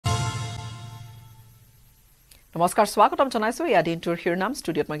নমস্কাৰ স্বাগতম জনাইছো ইয়া দিনটোৰ শিৰোনাম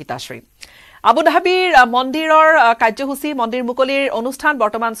ষ্টুডিঅ'ত মই গীতাশ্ৰী আবু ধাবিৰ মন্দিৰৰ কাৰ্যসূচী মন্দিৰ মুকলিৰ অনুষ্ঠান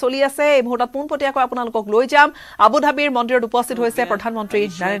বৰ্তমান চলি আছে এই মুহূৰ্তত পোনপটীয়াকৈ আপোনালোকক লৈ যাম আবু ধাবিৰ মন্দিৰত উপস্থিত হৈছে প্ৰধানমন্ত্ৰী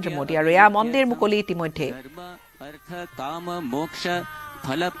নৰেন্দ্ৰ মোদী আৰু এয়া মন্দিৰ মুকলি ইতিমধ্যে अर्थ काम मोक्ष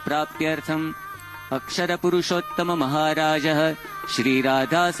फल प्राप्त्यर्थम अक्षर पुरुषोत्तम महाराजः श्री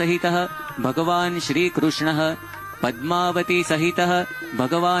राधा सहितः भगवान श्री कृष्णः पद्मावती सहितः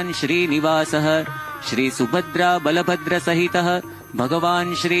भगवान श्री निवासः श्री सुभद्रा बलभद्र सहितः भगवान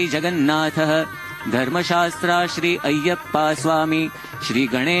श्री जगन्नाथः धर्मशास्त्रा श्री अय्यप्पा स्वामी श्री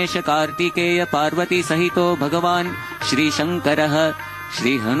गणेश कार्तिकेय पार्वती सहितो भगवान श्री शंकरः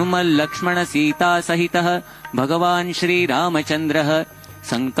श्री हनुमल लक्ष्मण सीता सहितः भगवान श्री रामचंद्रः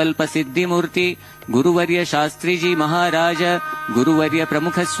संकल्प सिद्धि मूर्ति गुरुवर्य शास्त्री जी महाराज गुरुवर्य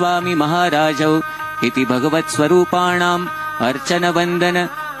प्रमुख स्वामी महाराजौ इति भगवत स्वरूपाणाम अर्चन वंदन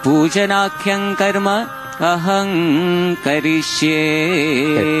पूजनाख्यं कर्म अहं करिष्ये।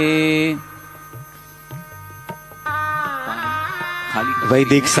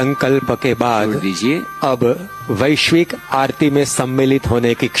 वैदिक संकल्प के बाद अब वैश्विक आरती में सम्मिलित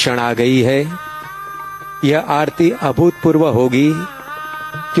होने की क्षण आ गई है। यह आरती अभूतपूर्व होगी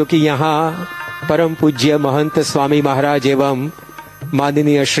क्योंकि यहाँ परम पूज्य महंत स्वामी महाराज एवं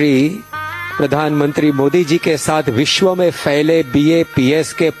माननीय श्री प्रधानमंत्री मोदी जी के साथ विश्व में फैले BAPS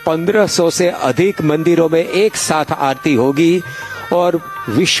के 1500 से अधिक मंदिरों में एक साथ आरती होगी और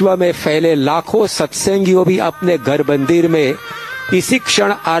विश्व में फैले लाखों सत्संगियों भी अपने घर मंदिर में इसी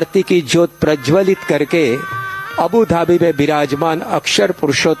क्षण आरती की ज्योत प्रज्वलित करके अबू धाबी में विराजमान अक्षर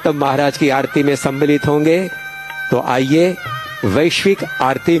पुरुषोत्तम महाराज की आरती में सम्मिलित होंगे। तो आइए वैश्विक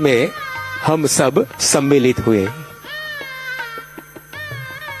आरती में हम सब सम्मिलित हुए।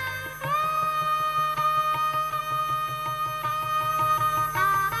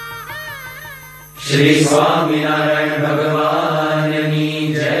 श्री स्वामीनारायण भगवान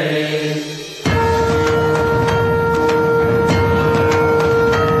की जय।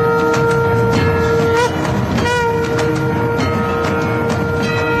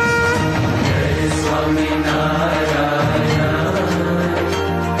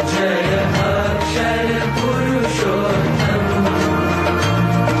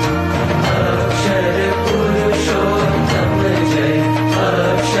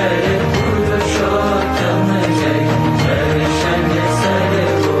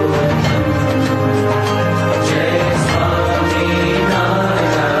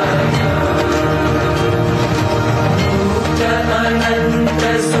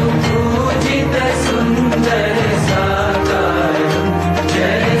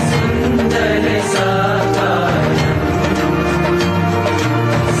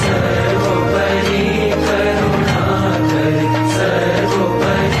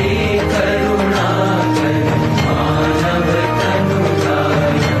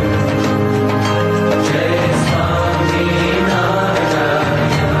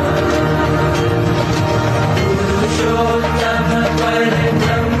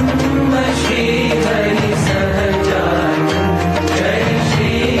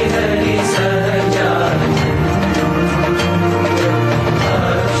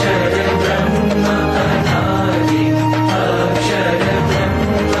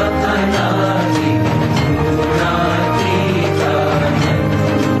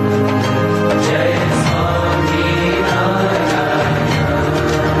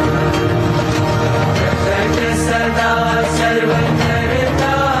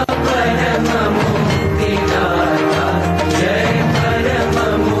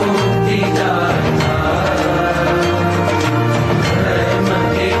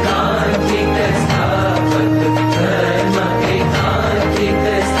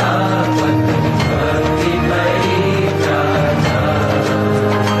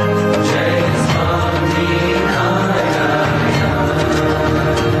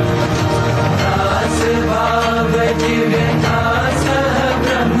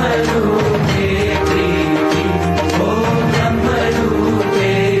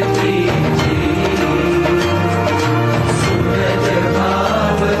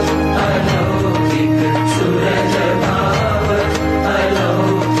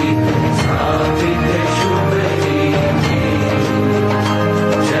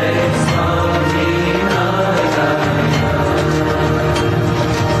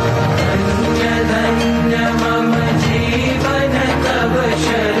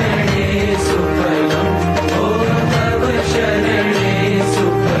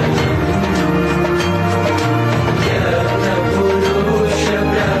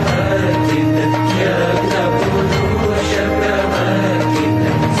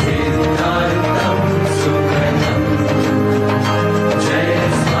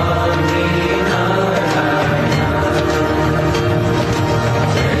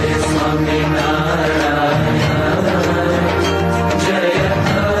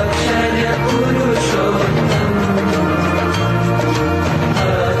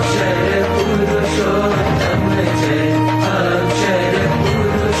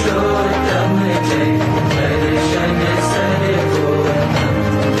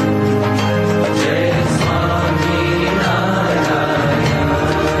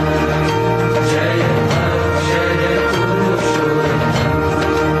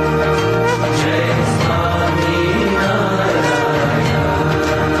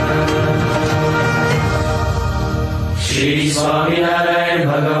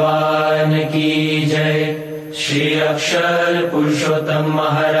 अक्षर पुरुषोत्तम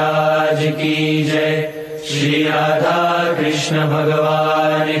महाराज की जय। श्री राधा कृष्ण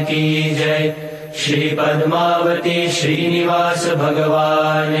भगवान की जय। श्री पद्मावती श्रीनिवास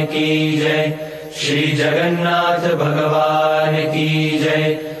भगवान की जय। श्री जगन्नाथ भगवान की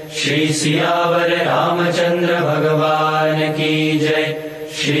जय। श्री सियावर रामचंद्र भगवान की जय।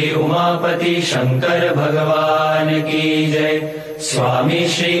 श्री उमापति शंकर भगवान की जय। स्वामी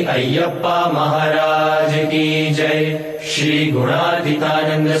श्री अय्यप्पा महाराज की जय। श्री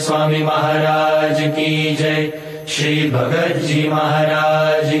गुणातीतानंद स्वामी महाराज की जय। श्री भगत जी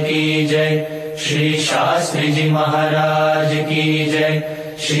महाराज की जय। श्री शास्त्री जी महाराज की जय।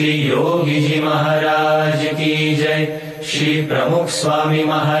 श्री योगी जी महाराज की जय। श्री प्रमुख स्वामी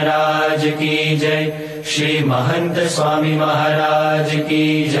महाराज की जय। श्री महंत स्वामी महाराज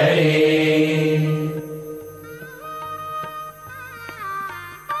की जय।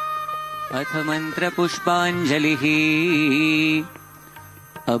 अथ मंत्र पुष्पांजलि।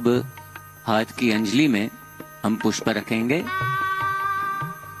 अब हाथ की अंजलि में हम पुष्प रखेंगे।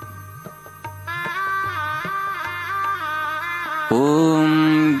 ओम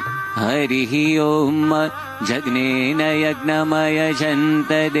हरिः ओम जग्नेन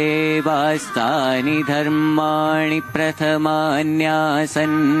यज्ञमयजन्त देवास्तानि धर्माणि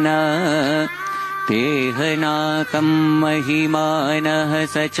प्रथमान्यासन्न तेहनाकं महिमानः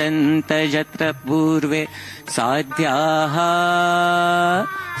सचन्त यत्र पूर्वे साध्याः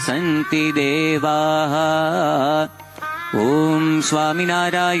सन्ति देवाः। ओम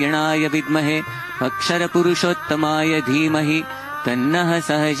स्वामिनारायणाय विद्महे अक्षरपुरुषोत्तमाय धीमहि तन्नः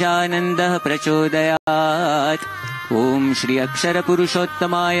सहजानन्दः प्रचोदयात्। ओम श्री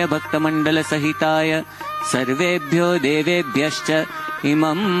अक्षरपुरुषोत्तमाय भक्तमण्डलसहिताय सर्वेभ्यो देवेभ्यश्च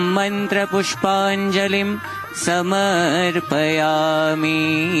इमं मन्त्रपुष्पाञ्जलिं समर्पयामि।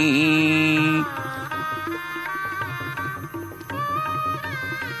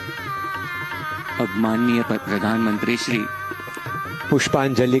 अब माननीय प्रधानमंत्री श्री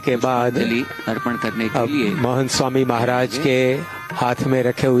पुष्पांजलि के बाद अर्पण करने के लिए मोहन स्वामी महाराज के हाथ में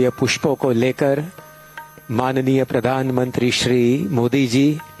रखे हुए पुष्पों को लेकर माननीय प्रधानमंत्री श्री मोदी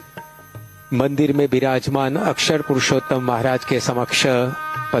जी मंदिर में विराजमान अक्षर पुरुषोत्तम महाराज के समक्ष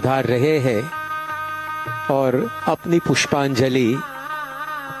पधार रहे हैं और अपनी पुष्पांजलि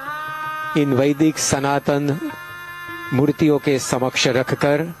इन वैदिक सनातन मूर्तियों के समक्ष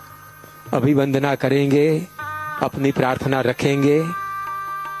रखकर अभिवंदना करेंगे, अपनी प्रार्थना रखेंगे।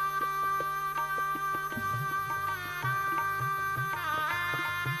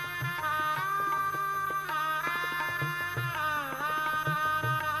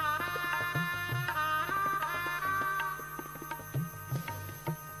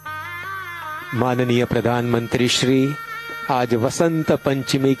 माननीय प्रधानमंत्री श्री आज वसंत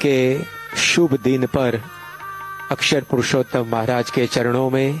पंचमी के शुभ दिन पर अक्षर पुरुषोत्तम महाराज के चरणों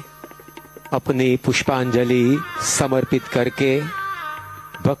में अपनी पुष्पांजलि समर्पित करके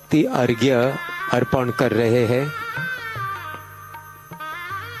भक्ति अर्घ्य अर्पण कर रहे हैं।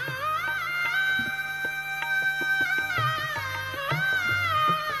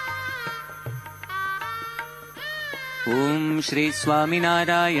 ओम श्री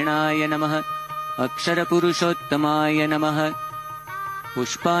स्वामिनारायणाय नमः अक्षर पुरुषोत्तमाय नमः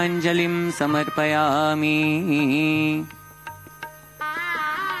पुष्पांजलिं समर्पयामि।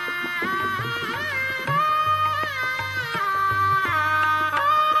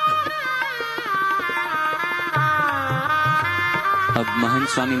 अब महंत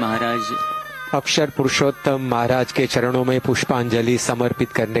स्वामी महाराज अक्षर पुरुषोत्तम महाराज के चरणों में पुष्पांजलि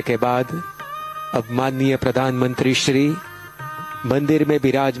समर्पित करने के बाद अब माननीय प्रधानमंत्री श्री मंदिर में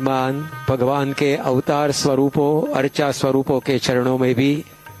विराजमान भगवान के अवतार स्वरूपों अर्चा स्वरूपों के चरणों में भी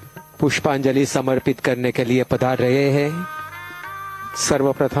पुष्पांजलि समर्पित करने के लिए पधार रहे हैं।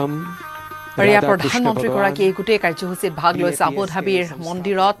 सर्वप्रथम প্ৰধানমন্ত্ৰীগৰাকী এই গোটেই কাৰ্যসূচীত ভাগ লৈছে আবুধাবিৰ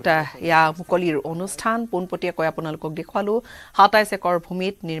মন্দিৰত ইয়া মুকলিৰ অনুষ্ঠান পোনপটীয়াকৈ আপোনালোকক দেখুৱালো ২৭ একৰ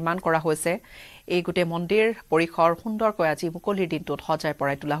ভূমিত নিৰ্মাণ কৰা হৈছে এই গোটেই মন্দিৰ পৰিসৰ সুন্দৰকৈ আজি মুকলিৰ দিনটোত সজাই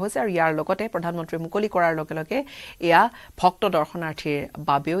পৰাই তোলা হৈছে আৰু ইয়াৰ লগতে প্ৰধানমন্ত্ৰী মুকলি কৰাৰ লগে লগে ইয়া ভক্ত দৰ্শনাৰ্থীৰ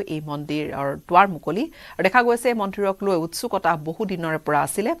বাবেও এই মন্দিৰৰ দ্বাৰ মুকলি দেখা গৈছে মন্দিৰক লৈ উৎসুকতা বহু দিনৰ পৰা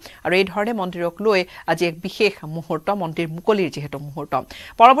আছিল আৰু এই ধৰণে মন্দিৰক লৈ আজি এক বিশেষ মুহূৰ্ত মন্দিৰ মুকলিৰ যেহেতু মুহূৰ্ত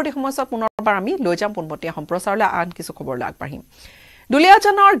পৰৱৰ্তী সময়ত পুনৰবাৰ আমি লৈ যাম পোনপটীয়া সম্প্ৰচাৰলৈ আন কিছু খবৰ আগবাঢ়িম।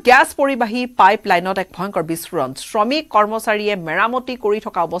 দুলিয়াজানৰ গ্যাস পৰিবাহী পাইপলাইনত এক ভয়ংকৰ বিস্ফোৰণ শ্ৰমিক কৰ্মচাৰীয়ে মেৰামতি কৰি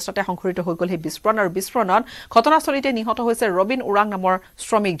থকা অৱস্থাতে সংঘটিত হৈ গ'ল এই বিস্ফোৰণ আৰু বিস্ফোৰণত ঘটনাস্থলীতে নিহত হৈছে ৰবিন উৰাং নামৰ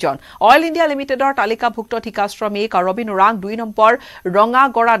শ্ৰমিকজন অইল ইণ্ডিয়া লিমিটেডৰ তালিকাভুক্ত ঠিকা শ্ৰমিক ৰবিন উৰাং 2 নম্বৰ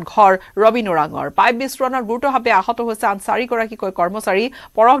ৰঙাগড়াত ঘৰ ৰবিন উৰাঙৰ পাইপ বিস্ফোৰণত গুৰুতৰভাৱে আহত হৈছে আন 4 গৰাকীকৈ কৰ্মচাৰী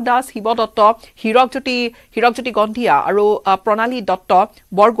পৰক দাস শিৱ দত্ত হিৰকজ্যোতি গন্ধিয়া আৰু প্ৰণালী দত্ত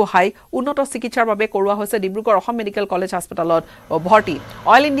বৰগোহাই উন্নত চিকিৎসাৰ বাবে কৰোৱা হৈছে ডিব্ৰুগড় অসম মেডিকেল কলেজ হাস্পতালত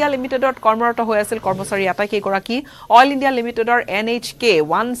অইল ইণ্ডিয়া লিমিটেডত কৰ্মৰত হৈ আছিল কৰ্মচাৰী আটাইকেই গৰাকী অইল ইণ্ডিয়া লিমিটেডৰ NHK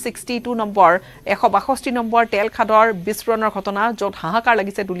 162 নম্বৰ 162 নম্বৰ তেল খাদৰ বিস্ফোৰণৰ ঘটনা য'ত হাহাকাৰ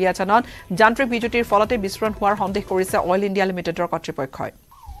লাগিছে দুলিয়াজানত যান্ত্ৰিক বিজুতিৰ ফলতে বিস্ফোৰণ হোৱাৰ সন্দেহ কৰিছে অইল ইণ্ডিয়া লিমিটেডৰ কৰ্তৃপক্ষই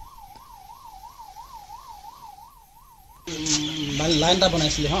লাইনটা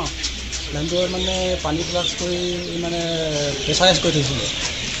বনাইছিলে হা লাইনটো মানে পানী প্লাছ কৰি মানে প্ৰেছাৰাইজ কৰি থৈছিলে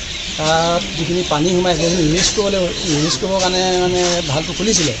তাত যিখিনি পানী সোমাইছে সেইখিনি ইউজ কৰিবৰ কাৰণে মানে ভালটো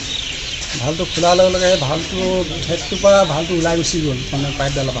খুলিছিলে ভালটো খোলাৰ লগে লগে ভালটো হেডটোৰ পৰা ভালটো ওলাই গুচি গ'ল মানে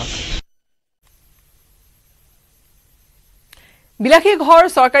পাইপডালৰ পৰা বিলাসী ঘৰ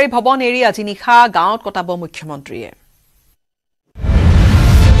চৰকাৰী ভৱন এৰি আজি নিশা গাঁৱত কটাব মুখ্যমন্ত্ৰীয়ে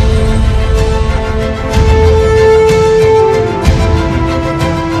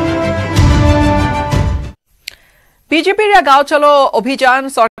বিজেপিৰ গাঁও চলো অভিযান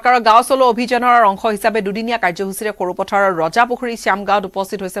সৰকাৰৰ গাঁও চলো অভিযানৰ অংশ হিচাপে দুদিনীয়া কাৰ্যসূচীৰে সৰুপথাৰৰ ৰজাপুখুৰী শ্যামগাঁৱত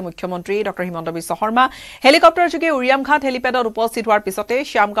উপস্থিত হৈছে মুখ্যমন্ত্ৰী ডক্টৰ হিমন্ত বিশ্ব শৰ্মা হেলিকপ্টাৰ যোগে উৰিয়ামঘাট হেলিপ্যাডত উপস্থিত হোৱাৰ পিছতে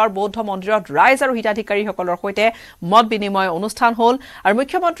শ্যামগাঁৱৰ বৌদ্ধ মন্দিৰত ৰাইজ আৰু হিতাধিকাৰীসকলৰ সৈতে মত বিনিময় অনুষ্ঠান হ'ল আৰু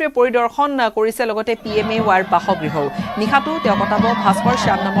মুখ্যমন্ত্ৰীয়ে পৰিদৰ্শন কৰিছে লগতে PMAYৰ বাসগৃহ নিশাটো তেওঁ কটাব ভাস্কৰ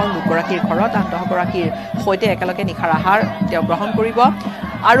শ্যাম নামৰ লোকগৰাকীৰ ঘৰত আন 10 গৰাকীৰ সৈতে একেলগে নিশাৰ আহাৰ তেওঁ গ্ৰহণ কৰিব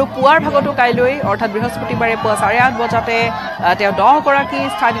আৰু পুৱাৰ ভাগতো কাইলৈ অৰ্থাৎ বৃহস্পতিবাৰে পুৱা 8:30 বজাতে তেওঁ 10 গৰাকী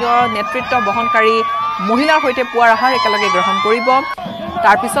স্থানীয় নেতৃত্ব বহনকাৰী মহিলাৰ সৈতে পুৱাৰ আহাৰ একেলগে গ্ৰহণ কৰিব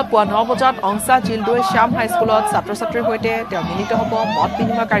তাৰ পিছত পুৱা 9 বজাত অংসা জিলদৈ শ্যাম হাইস্কুলত ছাত্ৰ ছাত্ৰীৰ সৈতে তেওঁ মিলিত হ'ব মত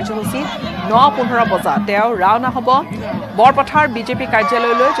বিনিময় কাৰ্যসূচী 9:15 বজাত তেওঁ ৰাওনা হ'ব বৰপথাৰ বিজেপি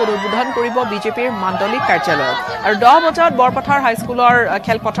কাৰ্যালয়লৈ য'ত উদ্বোধন কৰিব বিজেপিৰ মাণ্ডলিক কাৰ্যালয় আৰু 10 বজাত বৰপথাৰ হাইস্কুলৰ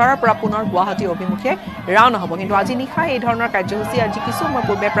খেলপথাৰৰ পৰা পুনৰ গুৱাহাটী অভিমুখে ৰাওনা হ'ব কিন্তু আজি নিশা এই ধৰণৰ কাৰ্যসূচী আজি কিছু সময়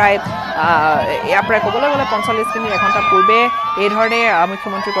পূৰ্বে প্ৰায় ক'বলৈ গ'লে 45 মিনিট এঘণ্টা পূৰ্বে এই ধৰণে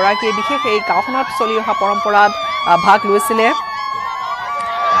মুখ্যমন্ত্ৰী গৰাকীয়ে বিশেষ এই গাঁওখনত চলি অহা পৰম্পৰাত ভাগ লৈছিলে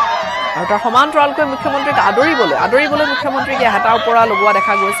আৰু তাৰ সমান্তৰালকৈ মুখ্যমন্ত্ৰীক আদৰিবলৈ মুখ্যমন্ত্ৰীক হেতাৰ পৰা লগোৱা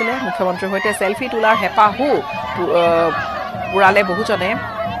দেখা গৈছিলে মুখ্যমন্ত্ৰীৰ সৈতে সেলফি তোলাৰ হেঁপাহো পুৰালে বহুজনে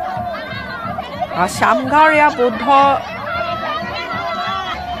শ্যামগাঁৱৰ এয়া বৌদ্ধ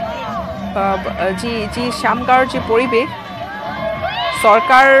যি শ্যামগাঁৱৰ যি পৰিৱেশ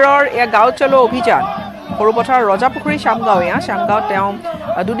চৰকাৰৰ এয়া গাঁও চলো অভিযান সৰুপথাৰ ৰজাপুখুৰী শ্যামগাঁৱত তেওঁ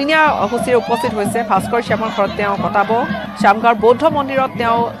দুদিনীয়া সূচীৰে উপস্থিত হৈছে ভাস্কৰ শ্যামৰ ঘৰত তেওঁ কটাব শ্যামগাঁৱৰ বৌদ্ধ মন্দিৰত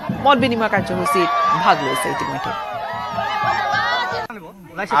তেওঁ মত বিনিময় কাৰ্যসূচীত ভাগ লৈছে ইতিমধ্যে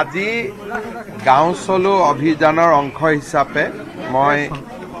আজি গাঁও চলো অভিযানৰ অংশ হিচাপে মই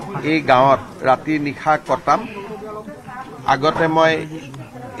এই গাঁৱত ৰাতি নিশা কটাম আগতে মই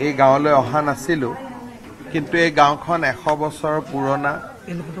এই গাঁৱলৈ অহা নাছিলোঁ কিন্তু এই গাঁওখন 100 বছৰ পুৰণা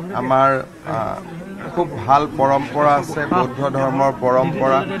আমাৰ খুব ভাল পৰম্পৰা আছে বৌদ্ধ ধৰ্মৰ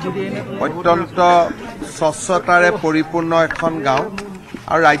পৰম্পৰা অত্যন্ত স্বচ্ছতাৰে পৰিপূৰ্ণ এখন গাঁও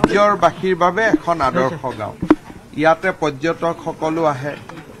আৰু ৰাজ্যৰ বাসীৰ বাবে এখন আদৰ্শ গাঁও ইয়াতে পৰ্যটক সকলো আহে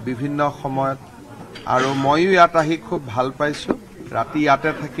বিভিন্ন সময়ত আৰু ময়ো ইয়াত আহি খুব ভাল পাইছোঁ ৰাতি ইয়াতে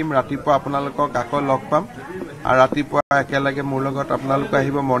থাকিম ৰাতিপুৱা আপোনালোকক আকৌ লগ পাম আৰু ৰাতিপুৱা একেলগে মোৰ লগত আপোনালোকে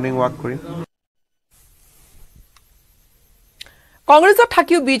আহিব মৰ্ণিং ৱাক কৰিম কংগ্ৰেছত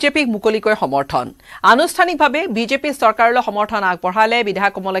থাকিও বিজেপিক মুকলিকৈ সমৰ্থন আনুষ্ঠানিকভাৱে বিজেপি চৰকাৰলৈ সমৰ্থন আগবঢ়ালে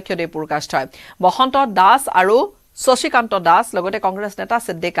বিধায়ক কমলাক্ষ দেৱপুৰকাষ্ট হয় বসন্ত দাস আৰু শশীকান্ত দাস লগতে কংগ্ৰেছ নেতা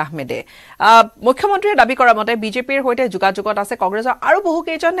সিদ্দিক আহমেদে মুখ্যমন্ত্ৰীয়ে দাবী কৰা মতে বিজেপিৰ সৈতে যোগাযোগত আছে কংগ্ৰেছৰ আৰু বহু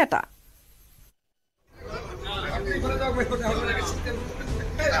কেইজন নেতা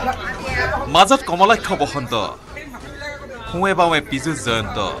মাজত কমলাক্ষ বসন্ত খুৱে বাৱে পীযুষ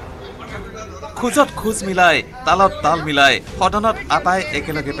জয়ন্ত খোজত খোজ মিলাই তালত তাল মিলাই সদনত আটাই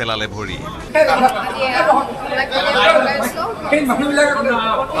একেলগে পেলালে ভৰি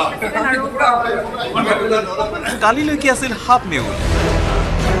কালিলৈকে আছিল হাফ নেউল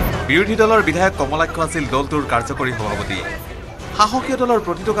বিৰোধী দলৰ বিধায়ক কমলাক্ষ আছিল দলটোৰ কাৰ্যকৰী সভাপতি সাহসীয় দলৰ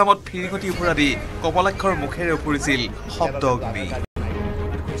প্ৰতিটো কামত ফিৰিঙতি উফৰা দি কমলাক্ষৰ মুখেৰে উফৰিছিল শব্দ অগ্নি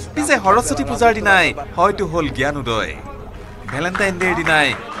পিছে সৰস্বতী পূজাৰ দিনাই হয়তো হ'ল জ্ঞান উদয় ভেলেণ্টাইন ডেৰ দিনাই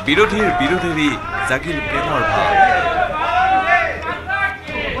বিৰোধীৰ বিৰোধেৰি জাগিল প্ৰেমৰ ভাৱ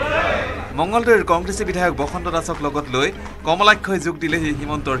মঙ্গলদৈৰ কংগ্ৰেছী বিধায়ক বসন্ত দাসক লগত লৈ কমলাক্ষই যোগ দিলেহি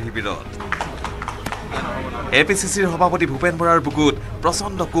হিমন্তৰ শিবিৰত এপিচিচিৰ সভাপতি ভূপেন বৰাৰ বুকুত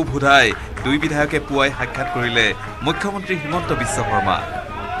প্ৰচণ্ড কোব সোধাই দুই বিধায়কে পুৱাই সাক্ষাৎ কৰিলে মুখ্যমন্ত্ৰী হিমন্ত বিশ্ব শৰ্মা।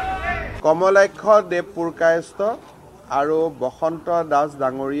 কমলাক্ষ দেৱ পুৰকায়স্থ আৰু বসন্ত দাস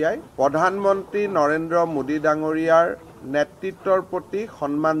ডাঙৰীয়াই প্ৰধানমন্ত্ৰী নৰেন্দ্ৰ মোদী ডাঙৰীয়াৰ নেতৃত্বৰ প্ৰতি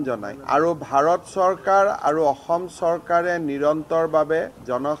সন্মান জনায় আৰু ভাৰত চৰকাৰ আৰু অসম চৰকাৰে নিৰন্তৰভাৱে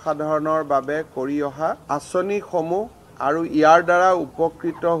জনসাধাৰণৰ বাবে কৰি অহা আঁচনিসমূহ আৰু ইয়াৰ দ্বাৰা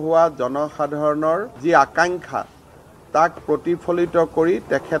উপকৃত হোৱা জনসাধাৰণৰ যি আকাংক্ষা তাক প্ৰতিফলিত কৰি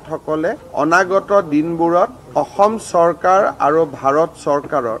তেখেতসকলে অনাগত দিনবোৰত অসম চৰকাৰ আৰু ভাৰত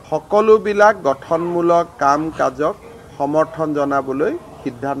চৰকাৰৰ সকলোবিলাক গঠনমূলক কাম কাজক সমৰ্থন জনাবলৈ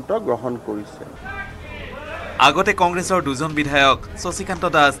সিদ্ধান্ত গ্ৰহণ কৰিছে। আগতে কংগ্ৰেছৰ দুজন বিধায়ক শশীকান্ত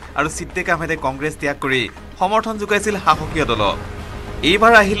দাস আৰু সিদ্দিক আহমেদে কংগ্ৰেছ ত্যাগ কৰি সমৰ্থন যোগাইছিল শাসকীয় দলক।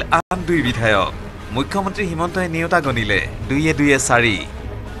 এইবাৰ আহিল আন দুই বিধায়ক। মুখ্যমন্ত্ৰী হিমন্তই নেওতা গণিলে 2-4।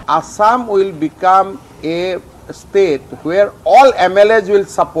 Assam will become a state where all MLAs will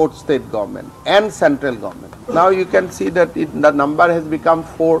support state government and central government. Now you can see that the number has become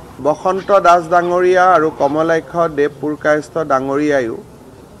 4. Bosonto Das Dangoria aru Komalaksha Dev Purkaistha Dangoriayu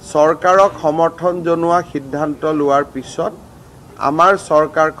চৰকাৰক সমৰ্থন জনোৱা সিদ্ধান্ত লোৱাৰ পিছত আমাৰ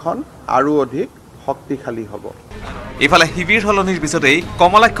চৰকাৰখন আৰু অধিক শক্তিশালী হ'ব। ইফালে শিবিৰ হলনিৰ পিছতেই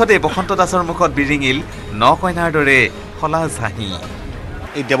কমলাক্ষদে বসন্ত দাসৰ মুখত বিৰিঙিল ন কইনাৰ দৰে খলাজ হাঁহি।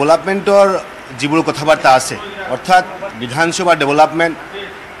 এই ডেভেলপমেণ্টৰ যিবোৰ কথাবাৰ্তা আছে অৰ্থাৎ বিধানসভাৰ ডেভেলপমেণ্ট,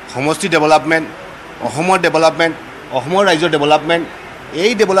 সমষ্টি ডেভেলপমেণ্ট, অসমৰ ডেভেলপমেণ্ট, অসমৰ ৰাজ্যৰ ডেভেলপমেণ্ট,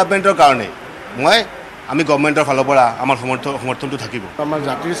 এই ডেভেলপমেণ্টৰ কাৰণে আমি গভৰ্ণমেণ্টৰ ফালৰ পৰা আমাৰ সমৰ্থনটো থাকিব। আমাৰ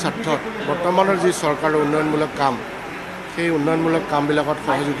জাতিৰ স্বাৰ্থত বৰ্তমানৰ যি চৰকাৰৰ উন্নয়নমূলক কাম সেই উন্নয়নমূলক কামবিলাকত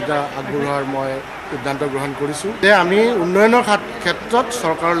সহযোগিতা আগবঢ়োৱাৰ মই সিদ্ধান্ত গ্ৰহণ কৰিছোঁ যে আমি উন্নয়নৰ ক্ষেত্ৰত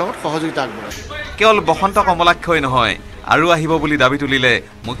চৰকাৰৰ লগত সহযোগিতা আগবঢ়াম। কেৱল বসন্ত কমলাক্ষই নহয় আৰু আহিব বুলি দাবী তুলিলে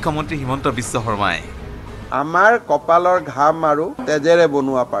মুখ্যমন্ত্ৰী হিমন্ত বিশ্ব শৰ্মাই। আমাৰ কপালৰ ঘাম আৰু তেজেৰে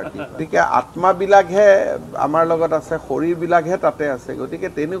বনোৱা পাৰ্টি, গতিকে আত্মাবিলাকহে আমাৰ লগত আছে, শৰীৰবিলাকহে তাতে আছে। গতিকে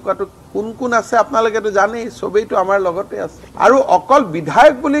তেনেকুৱাটো কোন কোন আছে আপোনালোকেতো জানেই, চবেইতো আমাৰ লগতে আছে। আৰু অকল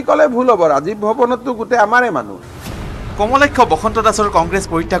বিধায়ক বুলি ক'লে ভুল হ'ব, ৰাজীৱ ভৱনতো গোটেই আমাৰে মানুহ। কমলাক্ষ বসন্ত দাসৰ কংগ্ৰেছ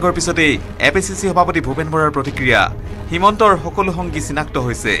পৰিত্যাগৰ পিছতেই এপিচিচি সভাপতি ভূপেন বৰাৰ প্ৰতিক্ৰিয়া। হিমন্তৰ সকলো সংগী চিনাক্ত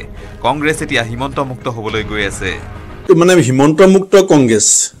হৈছে। কংগ্ৰেছ এতিয়া হিমন্ত মুক্ত হ'বলৈ গৈ আছে। মানে হিমন্ত মুক্ত কংগ্ৰেছ,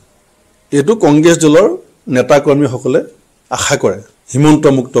 এইটো কংগ্ৰেছ দলৰ নেতা কৰ্মীসকলে আশা কৰে হিমন্ত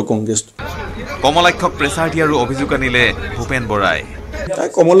মুক্ত কংগ্ৰেছ। কমলাক্ষক প্ৰেছাৰ দিয়াৰো অভিযোগ আনিলে ভূপেন বৰাই।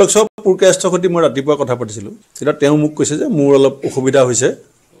 কমলাক্ষ পুৰকায়স্থৰ সৈতে মই ৰাতিপুৱা কথা পাতিছিলোঁ। তেতিয়া তেওঁ মোক কৈছে যে মোৰ অলপ অসুবিধা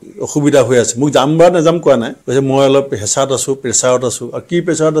হৈ আছে। মোক যাম বা নাযাম কোৱা নাই, কৈছে মই অলপ হেঁচাত আছোঁ, প্ৰেছাৰত আছোঁ। আৰু কি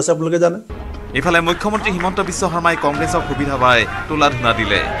প্ৰেছাৰত আছে আপোনালোকে জানে। ইফালে মুখ্যমন্ত্ৰী হিমন্ত বিশ্ব শৰ্মাই কংগ্ৰেছক সুবিধা পাই তোলা ধূনা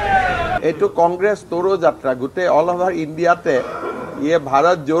দিলে। এইটো কংগ্ৰেছ তোৰো যাত্ৰা, গোটেই অল ওভাৰ ইণ্ডিয়াতে ये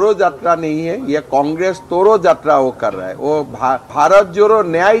भारत जोड़ो यात्रा नहीं है, ये कांग्रेस तोड़ो यात्रा वो कर रहा है। वो भारत जोड़ो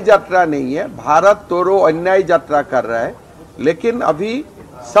न्याय यात्रा नहीं है, भारत तोड़ो अन्याय यात्रा कर रहा है। लेकिन अभी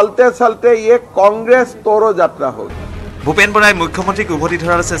चलते चलते ये कांग्रेस तोड़ो यात्रा होगी। ভূপেন বৰাই মুখ্যমন্ত্ৰীক উভতি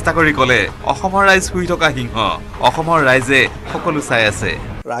ধৰাৰ চেষ্টা কৰি ক'লে অসমৰ ৰাইজ শুই থকা সিংহ, অসমৰ ৰাইজে সকলো চাই আছে।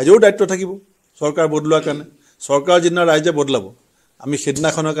 ৰাইজৰ দায়িত্ব থাকিব চৰকাৰ বদলোৱাৰ কাৰণে। চৰকাৰ যিদিনা ৰাইজে বদলাব আমি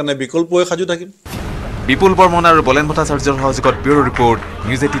সেইদিনাখনৰ কাৰণে বিকল্পই সাজু থাকিম। বিপুল বৰ্মন আৰু বলেন ভট্টাচাৰ্যৰ সহযোগত bureau' report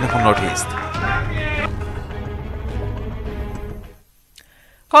news 18 Assam north east.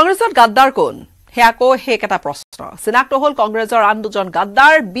 কংগ্ৰেছত গাদ্দাৰ কোন হে আকৌ এটা প্ৰশ্ন। চিনাক্ত হ'ল কংগ্ৰেছৰ আন দুজন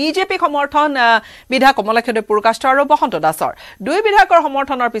গাদ্দাৰ, বিজেপি সমৰ্থন বিধায়ক কমলাক্ষ দেৱ পুৰকায়স্থ আৰু বসন্ত দাসৰ। দুই বিধায়কৰ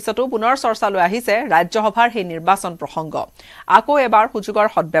সমৰ্থনৰ পিছতো পুনৰ চৰ্চালৈ আহিছে ৰাজ্যসভাৰ সেই নিৰ্বাচন প্ৰসংগ। আকৌ এবাৰ সুযোগৰ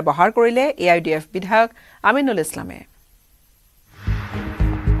সদ্ব্যৱহাৰ কৰিলে AIUDF বিধায়ক আমিনুল ইছলামে।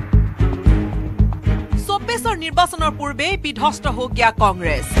 24 নিৰ্বাচনৰ পূৰ্বে বিধ্বস্ত হোকিয়া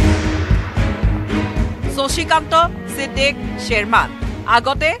কংগ্ৰেছ। শশীকান্ত, সিদ্দিক, শ্বেৰমান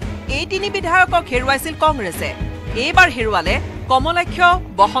আগতে এই তিনি বিধায়কক হেৰুৱাইছিল কংগ্ৰেছে। এইবাৰ হেৰুৱালে কমলাক্ষ,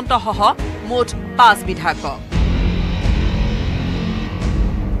 বসন্তসহ মুঠ 5 বিধায়কক।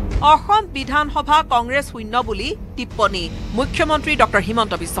 অসম বিধানসভা কংগ্ৰেছ শূন্য বুলি টিপ্পনী মুখ্যমন্ত্ৰী ডক্টৰ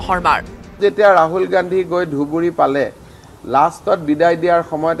হিমন্ত বিশ্ব শৰ্মাৰ। যেতিয়া ৰাহুল গান্ধী গৈ ধুবুৰী পালে, লাষ্টত বিদায় দিয়াৰ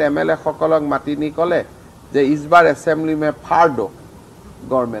সময়ত MLA সকলক মাতি নি ক'লে যে ইছ বাৰ এছেম্বলি মে ফাৰ দো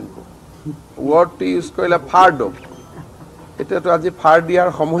গভৰ্ণমেণ্টটো, ৱৰ্ডটো ইউজ কৰিলে ফাৰ দো। এতিয়াতো আজি ফাৰ দিয়াৰ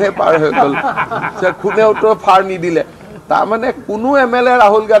সময়ে পাৰ হৈ গ'ল, কোনেওতো ফাৰ নিদিলে। তাৰমানে কোনো MLA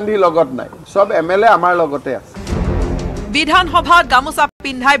ৰাহুল গান্ধীৰ লগত নাই, চব MLA আমাৰ লগতে আছে। বিধানসভাত গামোচা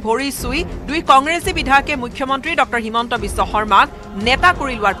পিন্ধাই ভৰি চুই দুই কংগ্ৰেছী বিধায়কে মুখ্যমন্ত্ৰী ডক্টৰ হিমন্ত বিশ্ব শৰ্মাক নেতা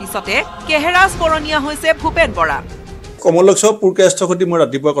কৰি লোৱাৰ পিছতে কেহেৰাজ পৰণীয়া হৈছে ভূপেন বৰা। কমলাক্ষ পুৰকায়স্থৰ সৈতে মই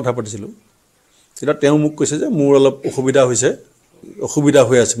ৰাতিপুৱা কথা পাতিছিলোঁ। তেতিয়া তেওঁ মোক কৈছে যে মোৰ অলপ অসুবিধা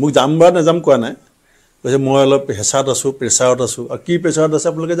হৈ আছে। মোক যাম বা নাযাম কোৱা নাই, কৈছে মই অলপ হেঁচাত আছোঁ প্ৰেছাৰত আছোঁ আৰু কি প্ৰেছাৰত আছে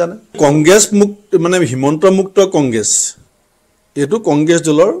আপোনালোকে জানে কংগ্ৰেছ মুক্ত মানে হিমন্ত মুক্ত কংগ্ৰেছ এইটো কংগ্ৰেছ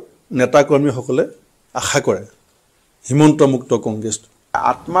দলৰ নেতা কৰ্মীসকলে আশা কৰে হিমন্ত মুক্ত কংগ্ৰেছটো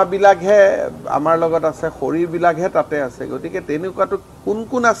আত্মাবিলাকহে আমাৰ লগত আছে শৰীৰবিলাকহে তাতে আছে গতিকে তেনেকুৱাটো কোন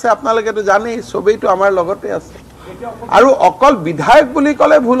কোন আছে আপোনালোকেতো জানেই চবেইতো আমাৰ লগতে আছে আৰু অকল বিধায়ক বুলি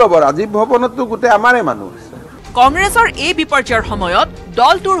ক'লে ভুল হ'ব ৰাজীৱ ভৱনতো গোটেই আমাৰে মানুহ আছে কংগ্ৰেছৰ এই বিপৰ্যয়ৰ সময়ত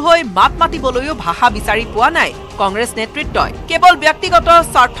দলটোৰ হৈ মাত মাতিবলৈও ভাষা বিচাৰি পোৱা নাই কংগ্ৰেছ নেতৃত্বই কেৱল ব্যক্তিগত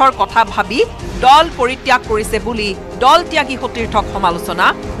স্বাৰ্থৰ কথা ভাবি দল পৰিত্যাগ কৰিছে বুলি দল ত্যাগী সতীৰ্থক সমালোচনা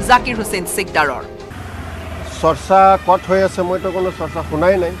জাকিৰ হুছেইন সিকদাৰৰ চৰ্চা কত হৈ আছে মইতো কোনো চৰ্চা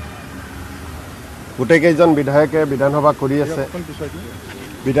শুনাই নাই গোটেইকেইজন বিধায়কে বিধানসভা কৰি আছে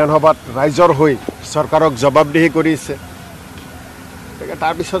বিধানসভাত ৰাইজৰ হৈ চৰকাৰক জবাবদিহি কৰিছে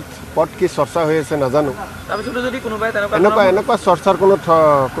তাৰপিছত কত কি চৰ্চা হৈ আছে নাজানো এনেকুৱা চৰ্চাৰ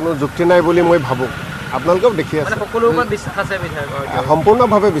কোনো যুক্তি নাই বুলি মই ভাবোঁ আপোনালোকেও দেখি আছে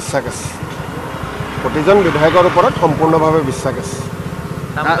সম্পূৰ্ণভাৱে বিশ্বাস আছে প্ৰতিজন বিধায়কৰ ওপৰত সম্পূৰ্ণভাৱে বিশ্বাস আছে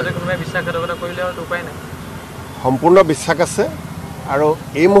সম্পূৰ্ণ বিশ্বাস আছে আৰু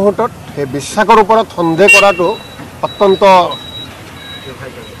এই মুহূৰ্তত সেই বিশ্বাসৰ ওপৰত সন্দেহ কৰাটো অত্যন্ত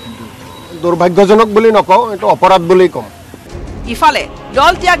দুৰ্ভাগ্যজনক বুলি নকওঁ এইটো অপৰাধ বুলি ক'ম ইফালে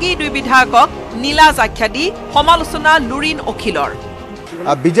দল ত্যাগী দুই বিধায়কক নীলাজ আখ্যা দি সমালোচনা লুৰিন অখিলৰ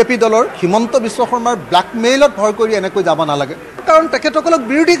বিজেপি দলৰ হিমন্ত বিশ্ব শৰ্মাৰ ব্লেকমেইলত ভৰ কৰি এনেকৈ যাব নালাগে কাৰণ তেখেতসকলক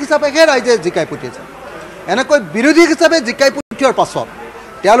বিৰোধী হিচাপেহে ৰাইজে জিকাই পঠিয়াইছে এনেকৈ বিৰোধী হিচাপে জিকাই পঠিওৱাৰ পাছত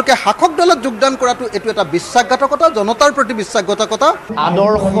তেওঁলোকে শাসক দলত যোগদান কৰাটো এইটো এটা বিশ্বাসঘাতকতা জনতাৰ প্ৰতি বিশ্বাসঘাতকতা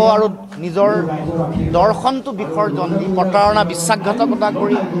আদৰ্শ আৰু নিজৰ দৰ্শনটো বিসৰ্জন দি প্ৰতাৰণা বিশ্বাসঘাতকতা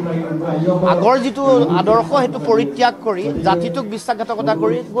কৰি আগৰ যিটো আদৰ্শ সেইটো পৰিত্যাগ কৰি জাতিটোক বিশ্বাসঘাতকতা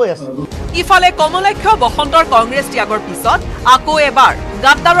কৰি গৈ আছে ইফালে কমলাক্ষ বসন্তৰ কংগ্ৰেছ ত্যাগৰ পিছত আকৌ এবাৰ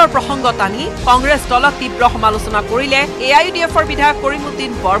গাদ্দাৰৰ প্ৰসংগ টানি কংগ্ৰেছ দলক তীব্ৰ সমালোচনা কৰিলে এআইইউডিএফৰ বিধায়ক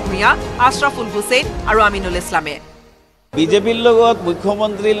কৰিমুদ্দিন বৰভূঞা আশৰাফুল হুছেইন আৰু আমিনুল ইছলামে বিজেপিৰ লগত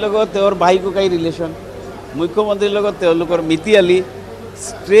মুখ্যমন্ত্ৰীৰ লগত তেওঁৰ ভাই ককাই ৰিলেশ্যন মুখ্যমন্ত্ৰীৰ লগত তেওঁলোকৰ মিতিআলি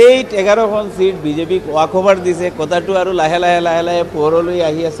ষ্ট্ৰেইট 11খন সিট বিজেপিক ৱাকঅভাৰ দিছে কথাটো আৰু লাহে লাহে পোহৰলৈ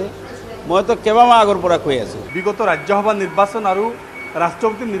আহি আছে মইতো কেইবামাহ আগৰ পৰা কৈ আছোঁ বিগত ৰাজ্যসভা নিৰ্বাচন আৰু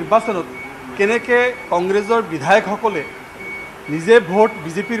ৰাষ্ট্ৰপতি নিৰ্বাচনত কেনেকৈ কংগ্ৰেছৰ বিধায়কসকলে নিজে ভোট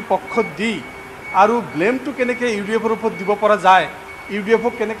বিজেপিৰ পক্ষত দি আৰু ব্লেমটো কেনেকৈ ইউডিএফৰ ওপৰত দিব পৰা যায়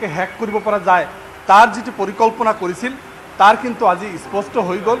ইউডিএফক কেনেকৈ হেক কৰিব পৰা যায় তাৰ যিটো পৰিকল্পনা কৰিছিল তাৰ কিন্তু আজি স্পষ্ট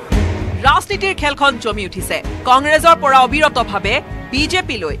হৈ গ'ল ৰাজনীতিৰ খেলখন জমি উঠিছে কংগ্ৰেছৰ পৰা অবিৰতভাৱে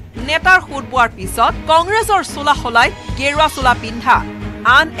বিজেপিলৈ নেতাৰ সুদ পোৱাৰ পিছত কংগ্ৰেছৰ চোলা সলাই গেৰুৱা চোলা পিন্ধা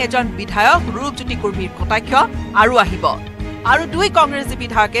আন এজন বিধায়ক ৰূপজ্যোতি কুৰ্মীৰ কটাক্ষ আৰু আহিব আৰু দুই কংগ্ৰেছী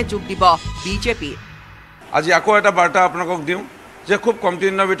বিধায়কে যোগ দিব বিজেপি আজি আকৌ এটা বাৰ্তা আপোনালোকক দিওঁ যে খুব কমটি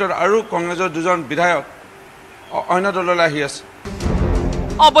দিনৰ ভিতৰত আৰু কংগ্ৰেছৰ দুজন বিধায়ক অন্য দললৈ আহি আছে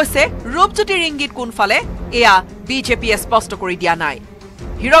অৱশ্যে ৰূপজ্যোতিৰ ইংগিত কোনফালে এয়া বিজেপিয়ে স্পষ্ট কৰি দিয়া নাই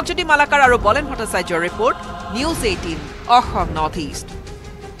হিৰকজ্যোতি মালাকাৰ আৰু বলেন ভট্টাচাৰ্যৰ report News18 Assam Northeast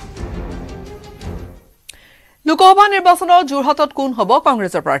Lok Sabha নিৰ্বাচনত যোৰহাটত কোন হ'ব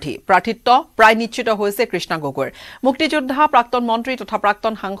কংগ্ৰেছৰ প্ৰাৰ্থিত্ব প্ৰায় নিশ্চিত হৈছে কৃষ্ণা গগৈৰ মুক্তিযোদ্ধা প্ৰাক্তন মন্ত্ৰী তথা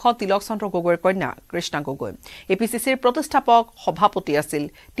প্ৰাক্তন সাংসদ তিলক চন্দ্ৰ গগৈৰ কন্যা কৃষ্ণা গগৈ এপিচিচিৰ প্ৰতিষ্ঠাপক সভাপতি আছিল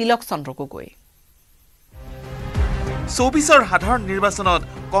তিলক চন্দ্ৰ গগৈ 24ৰ সাধাৰণ নিৰ্বাচনত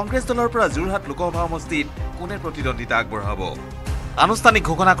কংগ্ৰেছ দলৰ পৰা যোৰহাট লোকসভা সমষ্টিত কোনে প্ৰতিদ্বন্দ্বিতা আগবঢ়াব আনুষ্ঠানিক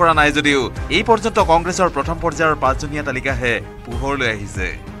ঘোষণা কৰা নাই যদিও এই পৰ্যন্ত কংগ্ৰেছৰ প্ৰথম পৰ্যায়ৰ 5জনীয়া তালিকাহে পোহৰলৈ আহিছে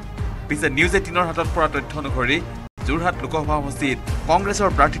পিছে নিউজ 18ৰ হাতত পৰা তথ্য অনুসৰি যোৰহাট লোকসভা সমষ্টিত কংগ্ৰেছৰ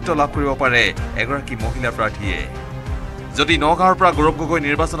প্ৰাৰ্থিত্ব লাভ কৰিব পাৰে এগৰাকী মহিলা প্ৰাৰ্থীয়ে যদি নগাঁৱৰ পৰা গৌৰৱ গগৈ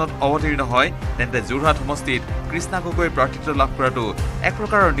নিৰ্বাচনত অৱতীৰ্ণ হয় তেন্তে যোৰহাট সমষ্টিত কৃষ্ণা গগৈ প্ৰাৰ্থিত্ব লাভ কৰাটো এক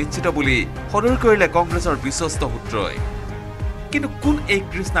প্ৰকাৰৰ নিশ্চিত বুলি সদৰি কৰিলে কংগ্ৰেছৰ বিশ্বস্ত সূত্ৰই কিন্তু কোন এই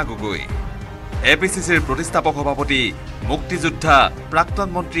কৃষ্ণা গগৈ এপিচিচিৰ প্ৰতিষ্ঠাপক সভাপতি মুক্তিযোদ্ধা প্ৰাক্তন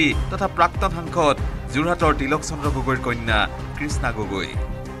মন্ত্ৰী তথা প্ৰাক্তন সাংসদ যোৰহাটৰ তিলক চন্দ্ৰ গগৈৰ কন্যা কৃষ্ণা গগৈ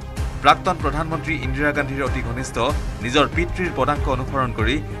প্ৰাক্তন প্ৰধানমন্ত্ৰী ইন্দিৰা গান্ধীৰ অতি ঘনিষ্ঠ নিজৰ পিতৃৰ পদাংক অনুসৰণ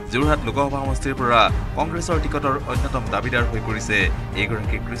কৰি যোৰহাট লোকসভা সমষ্টিৰ পৰা কংগ্ৰেছৰ টিকটৰ অন্যতম দাবীদাৰ হৈ পৰিছে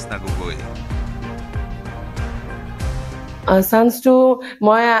এইগৰাকী কৃষ্ণা গগৈ চান্সটো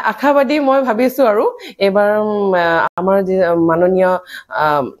মই আশাবাদী মই ভাবিছো আৰু এবাৰ আমাৰ যে মাননীয়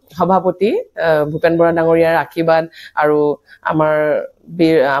সভাপতি ভূপেন বৰা ডাঙৰীয়াৰ আশীৰ্বাদ আৰু আমাৰ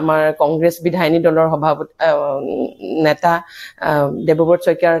কংগ্ৰেছ বিধায়িনী দলৰ সভাপতি নেতা দেৱব্ৰত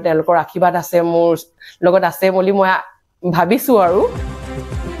শইকীয়াৰ তেওঁলোকৰ আশীৰ্বাদ আছে মোৰ লগত আছে বুলি মই ভাবিছো আৰু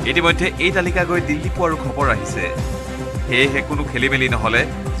ইতিমধ্যে এই তালিকা গৈ দিল্লী পোৱাৰ খবৰ আহিছে সেয়েহে কোনো খেলিমেলি নহলে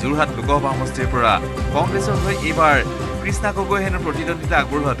যোৰহাট লোকসভা সমষ্টিৰ পৰা কংগ্ৰেছৰ হৈ এইবাৰ কৃষ্ণা গগৈ হেনো প্ৰতিদ্বন্দ্বিতা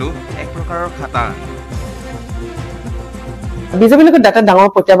আগবঢ়োৱাটো এক প্ৰকাৰৰ খাতা বিজেপিৰ লগত এটা ডাঙৰ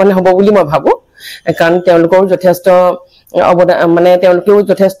প্ৰত্যাহ্বান হ'ব বুলি মই ভাবো কাৰণ তেওঁলোকৰ যথেষ্ট অৱদান মানে তেওঁলোকেও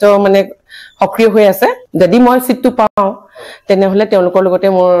যথেষ্ট মানে সক্ৰিয় হৈ আছে যদি মই সিটটো পাওঁ তেনেহলে তেওঁলোকৰ লগতে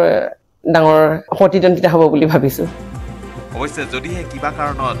মোৰ ডাঙৰ প্ৰতিদ্বন্দ্বিতা হ'ব বুলি ভাবিছো অৱশ্যে যদিহে কিবা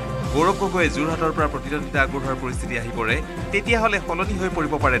কাৰণত গৌৰৱ গগৈ যোৰহাটৰ পৰা প্ৰতিদ্বন্দ্বিতা আগবঢ়োৱাৰ পৰিস্থিতি আহি পৰে তেতিয়াহ'লে সলনি হৈ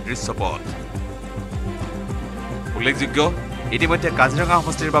পৰিব পাৰে দৃশ্যপট উল্লেখযোগ্য ইতিমধ্যে কাজিৰঙা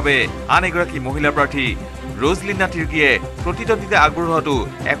সমষ্টিৰ বাবে আন এগৰাকী মহিলা প্ৰাৰ্থী ৰজলিনা তিৰ্কীয়ে প্ৰতিদ্বন্দ্বিতা আগবঢ়োৱাটো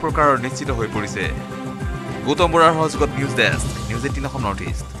এক প্ৰকাৰৰ নিশ্চিত হৈ পৰিছে গৌতম বৰাৰ সহযোগত news desk news 18 Assam north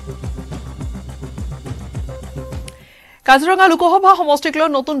east Kaziranga Lok Sabha সমষ্টিক লৈ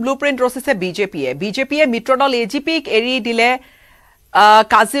নতুন ব্লুপ্ৰিণ্ট ৰচিছে বিজেপিয়ে মিত্ৰদল এজিপিক এৰি দিলে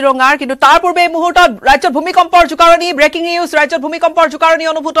কাজিৰঙাৰ কিন্তু তাৰ পূৰ্বে এই মুহূৰ্তত ৰাজ্যত ভূমিকম্পৰ জোকাৰণি ব্ৰেকিং নিউজ ৰাজ্যত ভূমিকম্পৰ জোকাৰণি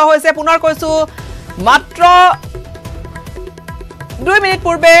অনুভূত হৈছে পুনৰ কৈছো মাত্ৰ 2 মিনিট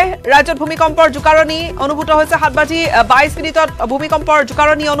পূৰ্বে ৰাজ্যত ভূমিকম্পৰ জোকাৰণি অনুভূত হৈছে 7:22 মিনিটত ভূমিকম্পৰ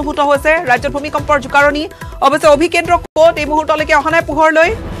জোকাৰণি অনুভূত হৈছে ৰাজ্যত ভূমিকম্পৰ জোকাৰণি অৱশ্যে অভিকেন্দ্ৰ কোট এই মুহূৰ্তলৈকে অহা নাই পোহৰলৈ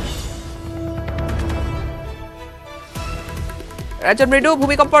ৰাজ্যত মৃদু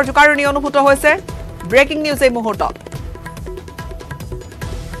ভূমিকম্পৰ জোকাৰণি অনুভূত হৈছে ব্ৰেকিং নিউজ এই মুহূৰ্তত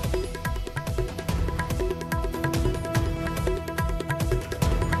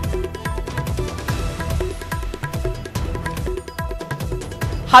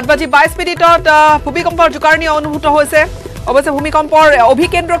সাত বাজি 22 মিনিটত ভূমিকম্পৰ জোকাৰণি অনুভূত হৈছে অৱশ্যে ভূমিকম্পৰ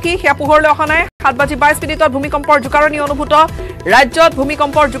অভিকেন্দ্ৰ কি সেয়া পোহৰলৈ অহা নাই 7:22 মিনিটত ভূমিকম্পৰ জোকাৰণি অনুভূত ৰাজ্যত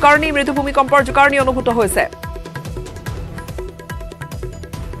ভূমিকম্পৰ জোকাৰণি মৃদু ভূমিকম্পৰ জোকাৰণি অনুভূত হৈছে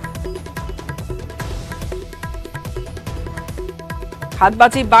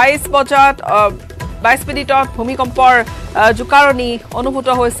 7:22 মিনিটত ভূমিকম্পৰ জোকাৰণি অনুভূত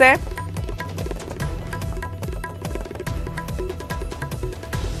হৈছে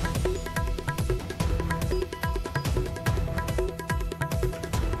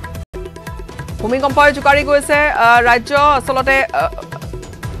ভূমিকম্পই জোকাৰি গৈছে ৰাজ্য আসলতে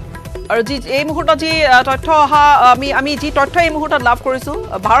আৰু এই মুহূৰ্তত যি তথ্য অহা আমি যি তথ্য এই মুহূৰ্তত লাভ কৰিছো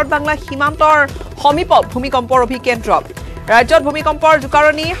ভাৰত বাংলা সীমান্তৰ সমীপত ভূমিকম্পৰ অভিকেন্দ্ৰ ৰাজ্যত ভূমিকম্পৰ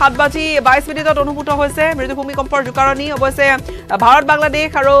জোকাৰণি 7:22 মিনিটত অনুভূত হৈছে মৃদু ভূমিকম্পৰ জোকাৰণি অৱশ্যে ভাৰত বাংলাদেশ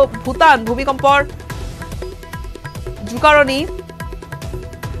আৰু ভূটান ভূমিকম্পৰ জোকাৰণি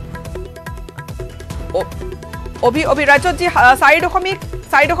ৰাজ্যত যি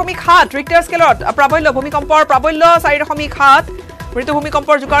 4.7 ৰিক্টাৰ স্কেলত প্ৰাবল্য ভূমিকম্পৰ প্ৰাবল্য 4.7 মৃদু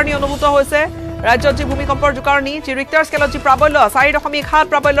ভূমিকম্পৰ জোকাৰণি অনুভূত হৈছে ৰাজ্যত যি ভূমিকম্পৰ জোকাৰণি যি ৰিক্টাৰ স্কেলত যি প্ৰাবল্য 4.7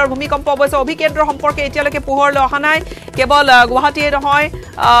 প্ৰাবল্যৰ ভূমিকম্প অৱশ্যে অভিকেন্দ্ৰ সম্পৰ্কে এতিয়ালৈকে পোহৰলৈ অহা নাই কেৱল গুৱাহাটীয়ে নহয়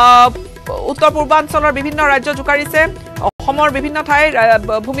উত্তৰ পূৰ্বাঞ্চলৰ বিভিন্ন ৰাজ্য জোকাৰিছে অসমৰ বিভিন্ন ঠাইৰ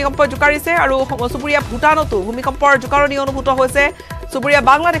ভূমিকম্প জোকাৰিছে আৰু চুবুৰীয়া ভূটানতো ভূমিকম্পৰ জোকাৰণি অনুভূত হৈছে চুবুৰীয়া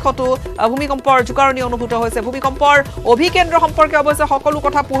বাংলাদেশতো ভূমিকম্পৰ জোকাৰণি অনুভূত হৈছে ভূমিকম্পৰ অভিকেন্দ্ৰ সম্পৰ্কে অৱশ্যে সকলো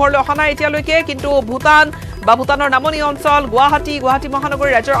কথা পোহৰলৈ অহা নাই এতিয়ালৈকে কিন্তু ভূটান বা ভূটানৰ নামনি অঞ্চল গুৱাহাটী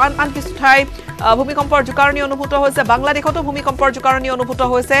মহানগৰী ৰাজ্যৰ আন কিছু ঠাই ভূমিকম্পৰ জোকাৰণি অনুভূত হৈছে বাংলাদেশতো ভূমিকম্পৰ জোকাৰণি অনুভূত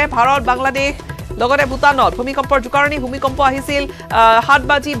হৈছে ভাৰত বাংলাদেশ লগতে ভূটানত ভূমিকম্পৰ জোকাৰণি ভূমিকম্প আহিছিল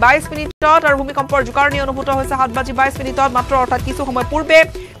 7:22 মিনিটত আৰু ভূমিকম্পৰ জোকাৰণি অনুভূত হৈছে 7:22 মিনিটত মাত্ৰ অৰ্থাৎ কিছু সময় পূৰ্বে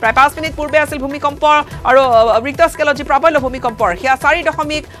প্ৰায় 5 মিনিট পূৰ্বে আছিল ভূমিকম্প আৰু ৰিক্টাৰ স্কেলত যি প্ৰাবল্য ভূমিকম্পৰ সেয়া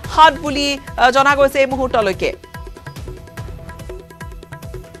 4.7 বুলি জনা গৈছে এই মুহূৰ্তলৈকে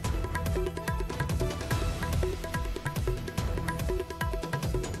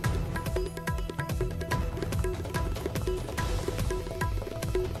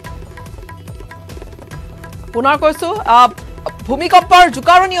পুনৰ কৈছো ভূমিকম্পৰ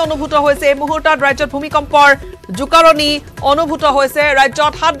জোকাৰণি অনুভূত হৈছে এই মুহূৰ্তত ৰাজ্যত ভূমিকম্পৰ জোকাৰণি অনুভূত হৈছে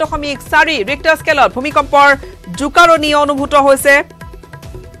ৰাজ্যত 7.4 ৰিক্টাৰ স্কেলত ভূমিকম্পৰ জোকাৰণি অনুভূত হৈছে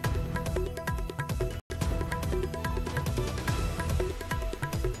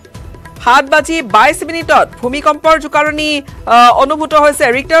 7:22 মিনিটত ভূমিকম্পৰ জোকাৰণি অনুভূত হৈছে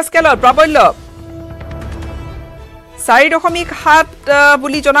ৰিক্টাৰ স্কেলত প্ৰাবল্য 4.7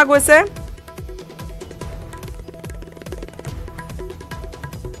 বুলি জনা গৈছে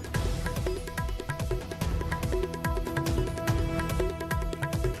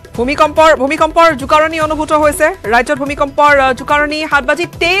ভূমিকম্পৰ জোকাৰণি অনুভূত হৈছে ৰাজ্যত ভূমিকম্পৰ জোকাৰণি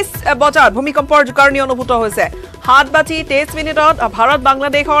 7:23 বজাত ভূমিকম্পৰ জোকাৰণি অনুভূত হৈছে 7:23 মিনিটত ভাৰত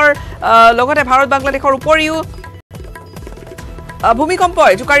বাংলাদেশৰ উপৰিও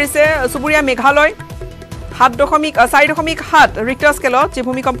ভূমিকম্পই জোকাৰিছে চুবুৰীয়া মেঘালয় 4.7 ৰিক্টাৰ স্কেলত যি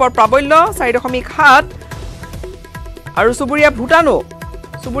ভূমিকম্পৰ প্ৰাবল্য 4.7 আৰু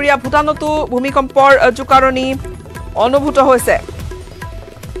চুবুৰীয়া ভূটানতো ভূমিকম্পৰ জোকাৰণি অনুভূত হৈছে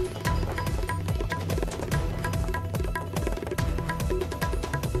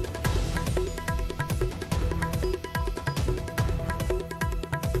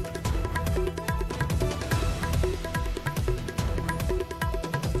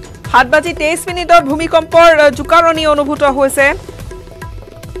 7:23 ভূমিকম্পৰ জোকাৰণি অনুভূত হৈছে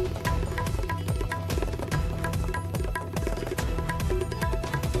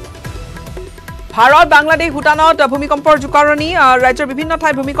ভাৰত বাংলাদেশ ভুটানত ভূমিকম্পৰ জোকাৰণি ৰাজ্যৰ বিভিন্ন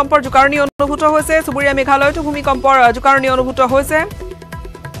ঠাইত ভূমিকম্পৰ জোকাৰণি অনুভূত হৈছে চুবুৰীয়া মেঘালয়তো ভূমিকম্পৰ জোকাৰণি অনুভূত হৈছে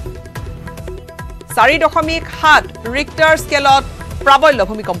 4.7 ৰিক্টাৰ স্কেলত প্ৰাবল্য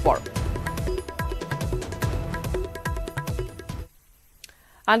ভূমিকম্পৰ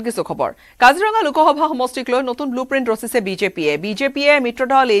আনকিছো খবৰ কাজিৰঙা লোকসভা সমষ্টিক লৈ নতুন ব্লুপ্ৰিন্ট ৰচিছে বিজেপিয়ে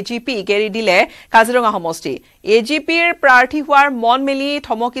মিত্ৰদল এজিপি গেৰি দিলে কাজিৰঙা সমষ্টি এজিপিৰ প্ৰাৰ্থী হোৱাৰ মন মেলি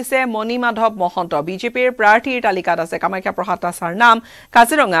থমকিছে মণিমাধৱ মহন্ত বিজেপিৰ প্ৰাৰ্থীৰ তালিকাত আছে কামাখ্যা প্ৰসাদ দাসৰ নাম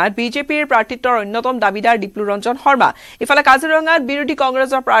কাজিৰঙাত বিজেপিৰ প্ৰাৰ্থিত্বৰ অন্যতম দাবিদাৰ দীপ্লু ৰঞ্জন শৰ্মা ইফালে কাজিৰঙাত বিৰোধী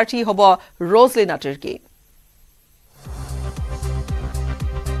কংগ্ৰেছৰ প্ৰাৰ্থী হ'ব ৰজলিনা তিৰ্কি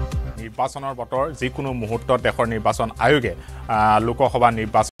নিৰ্বাচনৰ বতৰ যিকোনো মুহূৰ্তত দেশৰ নিৰ্বাচন আয়োগে লোকসভা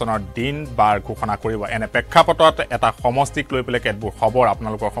নিৰ্বাচনৰ দিন বাৰ ঘোষণা কৰিব এনে প্ৰেক্ষাপটত এটা সমষ্টিক লৈ পেলাই কেতবোৰ খবৰ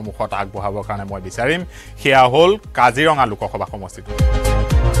আপোনালোকৰ সন্মুখত আগবঢ়াবৰ কাৰণে মই বিচাৰিম সেয়া হ'ল কাজিৰঙা লোকসভা সমষ্টিটো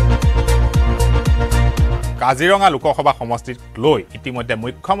কাজিৰঙা লোকসভা সমষ্টিক লৈ ইতিমধ্যে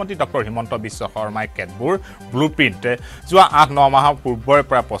মুখ্যমন্ত্ৰী ডক্টৰ হিমন্ত বিশ্ব শৰ্মাই কেতবোৰ ব্লুপ্ৰিন্ট যোৱা 8-9 মাহৰ পূৰ্বৰে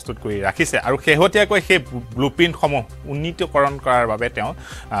পৰা প্ৰস্তুত কৰি ৰাখিছে আৰু শেহতীয়াকৈ সেই ব্লুপ্ৰিন্টসমূহ উন্নীতকৰণ কৰাৰ বাবে তেওঁ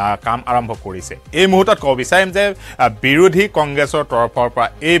কাম আৰম্ভ কৰিছে এই মুহূৰ্তত ক'ব বিচাৰিম যে বিৰোধী কংগ্ৰেছৰ তৰফৰ পৰা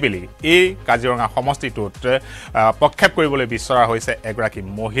এই কাজিৰঙা সমষ্টিটোত প্ৰক্ষেপ কৰিবলৈ বিচৰা হৈছে এগৰাকী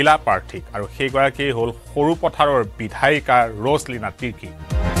মহিলা প্ৰাৰ্থীক আৰু সেইগৰাকী হ'ল সৰুপথাৰৰ বিধায়িকা ৰজলিনা তিৰ্কি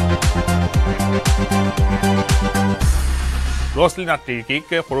ৰজলিনা তিৰ্কিক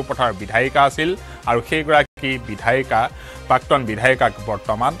সৰুপথাৰৰ বিধায়িকা আছিল আৰু সেইগৰাকী প্ৰাক্তন বিধায়িকাক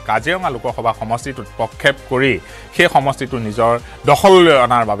বৰ্তমান কাজিৰঙা লোকসভা সমষ্টিটোত প্ৰক্ষেপ কৰি সেই সমষ্টিটো নিজৰ দখললৈ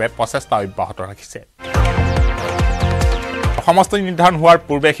অনাৰ বাবে প্ৰচেষ্টা অব্যাহত ৰাখিছে সমষ্টি নিৰ্ধাৰণ হোৱাৰ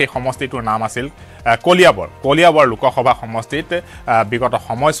পূৰ্বে সেই সমষ্টিটোৰ নাম আছিল কলিয়াবৰ লোকসভা সমষ্টিত বিগত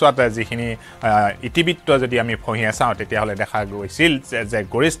সময়ছোৱাত যিখিনি ইতিবৃত্ত যদি আমি ফহিয়ে চাওঁ তেতিয়াহ'লে দেখা গৈছিল যে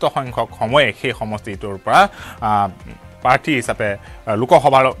গৰিষ্ঠ সংখ্যক সময়ে সেই সমষ্টিটোৰ পৰা প্ৰাৰ্থী হিচাপে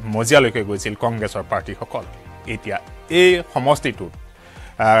লোকসভাৰ মজিয়ালৈকে গৈছিল কংগ্ৰেছৰ প্ৰাৰ্থীসকল এতিয়া এই সমষ্টিটোত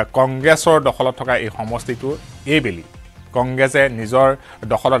কংগ্ৰেছৰ দখলত থকা এই সমষ্টিটো এইবেলি কংগ্ৰেছে নিজৰ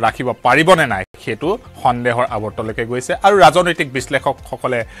দখলত ৰাখিব পাৰিবনে নাই সেইটো সন্দেহৰ আৱৰ্তলৈকে গৈছে আৰু ৰাজনৈতিক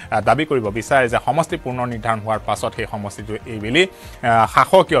বিশ্লেষকসকলে দাবী কৰিব বিচাৰে যে সমষ্টি পুনৰ নিৰ্ধাৰণ হোৱাৰ পাছত সেই সমষ্টিটো এইবেলি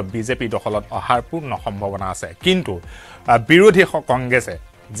শাসকীয় বিজেপি দখলত অহাৰ পূৰ্ণ সম্ভাৱনা আছে কিন্তু বিৰোধী কংগ্ৰেছে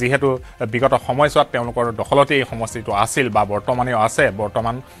যিহেতু বিগত সময়ছোৱাত তেওঁলোকৰ দখলতে এই সমষ্টিটো আছিল বা বৰ্তমানেও আছে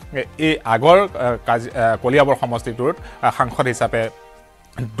বৰ্তমান এই আগৰ কলিয়াবৰ সমষ্টিটোত সাংসদ হিচাপে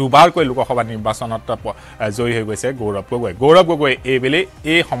দুবাৰকৈ লোকসভা নিৰ্বাচনত জয়ী হৈ গৈছে গৌৰৱ গগৈ এইবেলি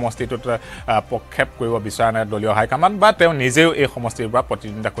এই সমষ্টিটোত প্ৰক্ষেপ কৰিব বিচৰা নাই দলীয় হাইকমাণ্ড বা তেওঁ নিজেও এই সমষ্টিৰ পৰা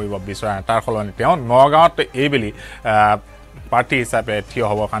প্ৰতিদ্বন্দ্বিতা কৰিব বিচৰা নাই তাৰ সলনি তেওঁ নগাঁৱত এইবেলি প্ৰাৰ্থী হিচাপে থিয়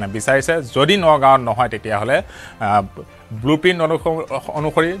হ'বৰ কাৰণে বিচাৰিছে যদি নগাঁৱত নহয় তেতিয়াহ'লে ব্লুপ্ৰিন্ট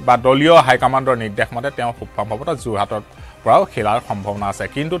অনুসৰি বা দলীয় হাইকমাণ্ডৰ নিৰ্দেশ মতে তেওঁ খুব সম্ভৱতঃ যোৰহাটৰ পৰাও খেলাৰ সম্ভাৱনা আছে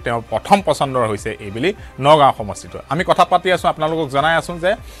কিন্তু তেওঁৰ প্ৰথম পচন্দৰ হৈছে এইবেলি নগাঁও সমষ্টিটো আমি কথা পাতি আছোঁ আপোনালোকক জনাই আছোঁ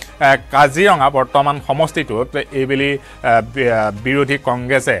যে কাজিৰঙা বৰ্তমান সমষ্টিটোত এইবেলি বিৰোধী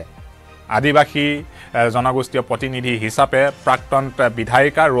কংগ্ৰেছে আদিবাসী জনগোষ্ঠীয় প্ৰতিনিধি হিচাপে প্ৰাক্তন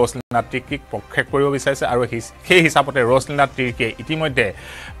বিধায়িকা ৰজলিনা তিৰ্কিক প্ৰক্ষেপ কৰিব বিচাৰিছে আৰু সেই হিচাপতে ৰজলিনা তিৰ্কিয়ে ইতিমধ্যে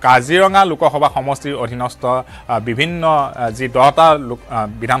কাজিৰঙা লোকসভা সমষ্টিৰ অধীনস্থ বিভিন্ন যি 10টা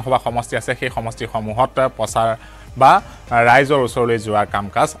বিধানসভা সমষ্টি আছে সেই সমষ্টিসমূহত প্ৰচাৰ বা ৰাইজৰ ওচৰলৈ যোৱাৰ কাম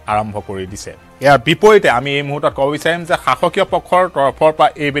কাজ আৰম্ভ কৰি দিছে ইয়াৰ বিপৰীতে আমি এই মুহূৰ্তত ক'ব বিচাৰিম যে শাসকীয় পক্ষৰ তৰফৰ পৰা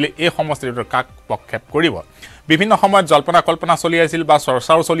এইবেলি এই সমষ্টিটোৰ কাক প্ৰক্ষেপ কৰিব বিভিন্ন সময়ত কল্পনা চলি আহিছিল বা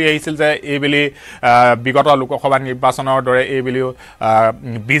চৰ্চাও চলি আহিছিল যে এইবেলি বিগত লোকসভা নিৰ্বাচনৰ দৰে এইবেলিও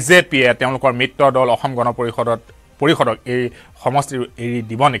বিজেপিয়ে তেওঁলোকৰ মিত্ৰ দল অসম গণ পৰিষদক এই সমষ্টি এৰি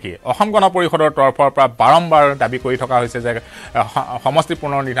দিব নেকি অসম গণ পৰিষদৰ তৰফৰ পৰা বাৰম্বাৰ দাবী কৰি থকা হৈছে যে সমষ্টি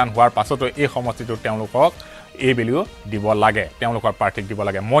পুনৰ নিৰ্ধাৰণ হোৱাৰ পাছতো এই সমষ্টিটো তেওঁলোকক এইবেলিও দিব লাগে তেওঁলোকৰ প্ৰাৰ্থীক দিব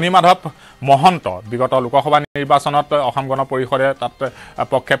লাগে মণিমাধৱ মহন্ত বিগত লোকসভা নিৰ্বাচনত অসম গণ পৰিষদে তাত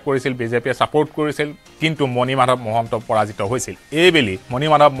প্ৰক্ষেপ কৰিছিল বিজেপিয়ে ছাপোৰ্ট কৰিছিল কিন্তু মণিমাধৱ মহন্ত পৰাজিত হৈছিল এইবেলি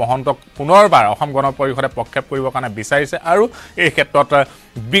মণিমাধৱ মহন্তক পুনৰবাৰ অসম গণ পৰিষদে প্ৰক্ষেপ কৰিবৰ কাৰণে বিচাৰিছে আৰু এই ক্ষেত্ৰত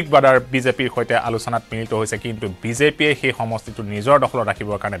বিগ ব্ৰাদাৰ বিজেপিৰ সৈতে আলোচনাত মিলিত হৈছে কিন্তু বিজেপিয়ে সেই সমষ্টিটো নিজৰ দখলত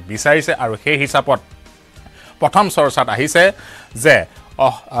ৰাখিবৰ কাৰণে বিচাৰিছে আৰু সেই হিচাপত প্ৰথম চৰ্চাত আহিছে যে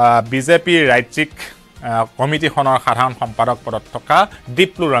বিজেপিৰ ৰাজ্যিক কমিটিখনৰ সাধাৰণ সম্পাদক পদত থকা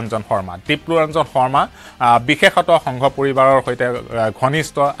দীপ্লু ৰঞ্জন শৰ্মা বিশেষতঃ সংঘ পৰিবাৰৰ সৈতে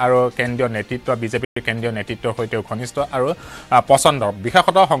ঘনিষ্ঠ আৰু কেন্দ্ৰীয় নেতৃত্ব বিজেপিৰ কেন্দ্ৰীয় নেতৃত্বৰ সৈতেও ঘনিষ্ঠ আৰু পচন্দৰ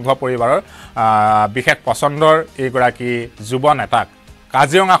বিশেষতঃ সংঘ পৰিবাৰৰ বিশেষ পচন্দৰ এইগৰাকী যুৱ নেতাক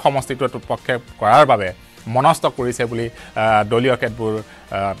কাজিৰঙা সমষ্টিটোত প্ৰক্ষেপ কৰাৰ বাবে মনস্থ কৰিছে বুলি দলীয় কেতবোৰ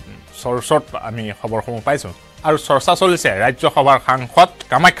চৰ্চত আমি খবৰসমূহ পাইছোঁ আৰু চৰ্চা চলিছে ৰাজ্যসভাৰ সাংসদ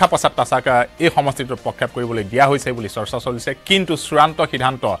কামাখ্যা প্ৰসাদ তাছাক এই সমষ্টিটোত প্ৰক্ষেপ কৰিবলৈ দিয়া হৈছে বুলি চৰ্চা চলিছে কিন্তু চূড়ান্ত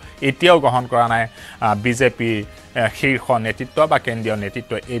সিদ্ধান্ত এতিয়াও গ্ৰহণ কৰা নাই বিজেপিৰ শীৰ্ষ নেতৃত্ব বা কেন্দ্ৰীয়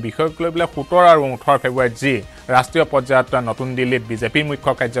নেতৃত্ব এই বিষয়ক লৈ পেলাই 17 আৰু 18 ফেব্ৰুৱাৰীত যি ৰাষ্ট্ৰীয় পৰ্যায়ত নতুন দিল্লীত বিজেপিৰ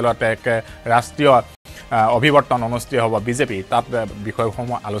মুখ্য কাৰ্যালয়ত এক ৰাষ্ট্ৰীয় অভিৱৰ্তন অনুষ্ঠিত হ'ব বিজেপি তাত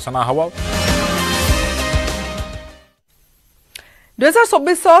বিষয়সমূহ আলোচনা হ'ব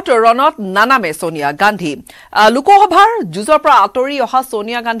 2024 ৰণত নানামে সোনিয়া গান্ধী লোকসভাৰ যুঁজৰ পৰা আঁতৰি অহা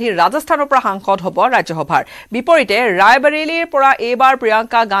সোনিয়া গান্ধী ৰাজস্থানৰ পৰা সাংসদ হ'ব ৰাজ্যসভাৰ বিপৰীতে ৰায়বেৰেলীৰ পৰা এইবাৰ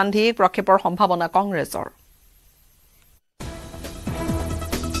প্ৰিয়ংকা গান্ধী প্ৰক্ষেপৰ সম্ভাৱনা কংগ্ৰেছৰ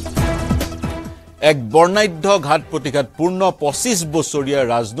এক বৰ্ণাঢ্য ঘাট প্ৰতিঘাত পূৰ্ণ 25 বছৰীয়া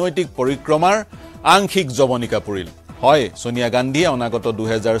ৰাজনৈতিক পৰিক্ৰমাৰ আংশিক জৱনিকা পৰিল হয় সোনিয়া গান্ধীয়ে অনাগত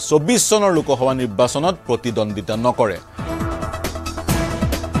 2024 চনৰ লোকসভা নিৰ্বাচনত প্ৰতিদ্বন্দ্বিতা নকৰে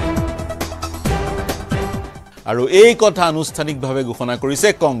আৰু এই কথা আনুষ্ঠানিকভাৱে ঘোষণা কৰিছে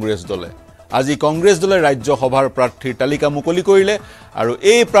কংগ্ৰেছ দলে আজি কংগ্ৰেছ দলে ৰাজ্যসভাৰ প্ৰাৰ্থীৰ তালিকা মুকলি কৰিলে আৰু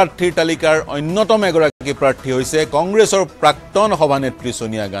এই প্ৰাৰ্থীৰ তালিকাৰ অন্যতম এগৰাকী প্ৰাৰ্থী হৈছে কংগ্ৰেছৰ প্ৰাক্তন সভানেত্ৰী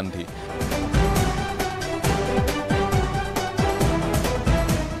সোনিয়া গান্ধী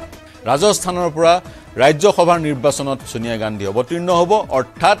ৰাজস্থানৰ পৰা ৰাজ্যসভাৰ নিৰ্বাচনত সোনিয়া গান্ধী অৱতীৰ্ণ হ'ব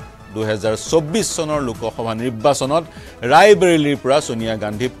অৰ্থাৎ 2024 চনৰ লোকসভা নিৰ্বাচনত ৰায়বেৰেলীৰ পৰা সোনিয়া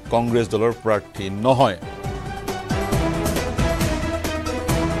গান্ধী কংগ্ৰেছ দলৰ প্ৰাৰ্থী নহয়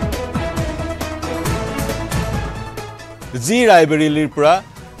যি ৰায়বেৰেলীৰ পৰা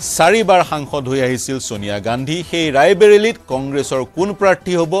 4 বাৰ সাংসদ হৈ আহিছিল সোনিয়া গান্ধী সেই ৰায়বেৰেলীত কংগ্ৰেছৰ কোন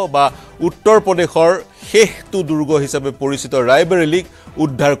প্ৰাৰ্থী হ'ব বা উত্তৰ প্ৰদেশৰ শেষটো দুৰ্গ হিচাপে পৰিচিত ৰায়বেৰেলীক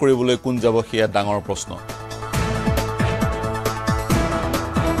উদ্ধাৰ কৰিবলৈ কোন যাব সেয়া ডাঙৰ প্ৰশ্ন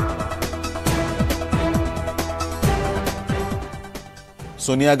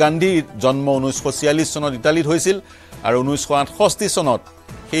সোনিয়া গান্ধীৰ জন্ম 1946 চনত ইটালীত হৈছিল আৰু 1968 চনত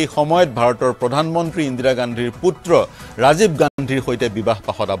সেই সময়ত ভাৰতৰ প্ৰধানমন্ত্ৰী ইন্দিৰা গান্ধীৰ পুত্ৰ ৰাজীৱ গান্ধীৰ সৈতে বিবাহ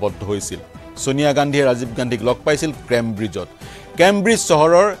পাশত আবদ্ধ হৈছিল সোনিয়া গান্ধীয়ে ৰাজীৱ গান্ধীক লগ পাইছিল কেম্ব্ৰিজত কেম্ব্ৰিজ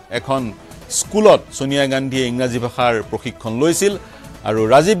চহৰৰ এখন স্কুলত সোনিয়া গান্ধীয়ে ইংৰাজী ভাষাৰ প্ৰশিক্ষণ লৈছিল আৰু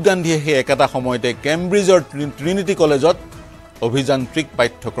ৰাজীৱ গান্ধীয়ে সেই একেটা সময়তে কেম্ব্ৰিজৰ ট্ৰিনিটি কলেজত অভিযান্ত্ৰিক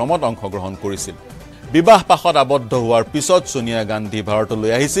পাঠ্যক্ৰমত অংশগ্ৰহণ কৰিছিল বিবাহ পাশত আবদ্ধ হোৱাৰ পিছত সোনিয়া গান্ধী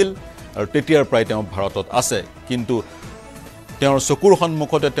ভাৰতলৈ আহিছিল আৰু তেতিয়াৰ পৰাই তেওঁ ভাৰতত আছে কিন্তু তেওঁৰ চকুৰ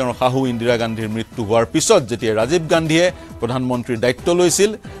সন্মুখতে তেওঁৰ শাহু ইন্দিৰা গান্ধীৰ মৃত্যু হোৱাৰ পিছত যেতিয়া ৰাজীৱ গান্ধীয়ে প্ৰধানমন্ত্ৰীৰ দায়িত্ব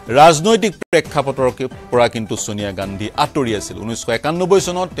লৈছিল ৰাজনৈতিক প্ৰেক্ষাপটৰ পৰা কিন্তু সোনিয়া গান্ধী আঁতৰি আছিল 1991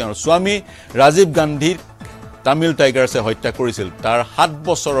 চনত তেওঁৰ স্বামী ৰাজীৱ গান্ধীক তামিল টাইগাৰ্ছে হত্যা কৰিছিল তাৰ 7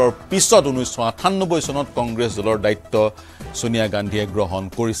 বছৰৰ পিছত 1998 চনত কংগ্ৰেছ দলৰ দায়িত্ব সোনিয়া গান্ধীয়ে গ্ৰহণ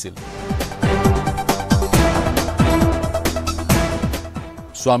কৰিছিল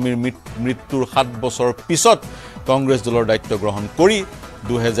স্বামীৰ মৃত্যুৰ 7 বছৰ পিছত কংগ্ৰেছ দলৰ দায়িত্ব গ্ৰহণ কৰি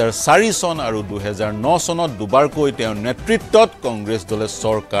 2004 চন আৰু 2009 চনত দুবাৰকৈ তেওঁৰ নেতৃত্বত কংগ্ৰেছ দলে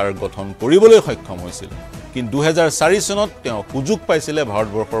চৰকাৰ গঠন কৰিবলৈ সক্ষম হৈছিল কিন্তু 2004 চনত তেওঁ সুযোগ পাইছিল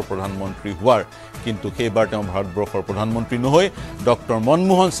ভাৰতবৰ্ষৰ প্ৰধানমন্ত্ৰী হোৱাৰ কিন্তু সেইবাৰ তেওঁ ভাৰতবৰ্ষৰ প্ৰধানমন্ত্ৰী নহৈ ডক্টৰ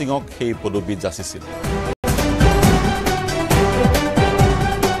মনমোহন সিঙক সেই পদবী যাচিছিল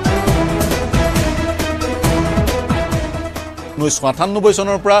 1998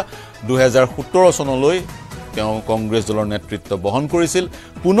 চনৰ পৰা 2017 চনলৈ তেওঁ কংগ্ৰেছ দলৰ নেতৃত্ব বহন কৰিছিল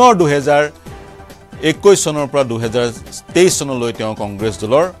পুনৰ 2021 চনৰ পৰা 2023 চনলৈ তেওঁ কংগ্ৰেছ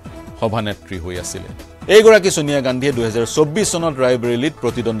দলৰ সভানেত্ৰী হৈ আছিল এইগৰাকী সোনিয়া গান্ধীয়ে 2024 চনত ৰায়বেৰেলীত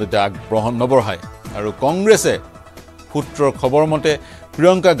প্ৰতিদ্বন্দ্বিতা আগবঢ়ান নবঢ়ায় আৰু কংগ্ৰেছে সূত্ৰৰ খবৰ মতে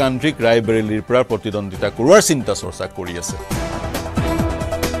প্ৰিয়ংকা গান্ধীক ৰায়বেৰেলীৰ পৰা প্ৰতিদ্বন্দ্বিতা কৰোৱাৰ চিন্তা চৰ্চা কৰি আছে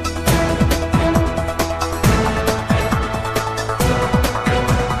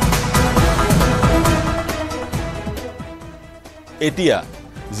এতিয়া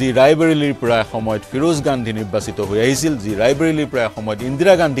যি ৰায়বেৰেলীৰ পৰা সময়ত ফিৰোজ গান্ধী নিৰ্বাচিত হৈ আহিছিল যি ৰায়বেৰেলীৰ পৰা সময়ত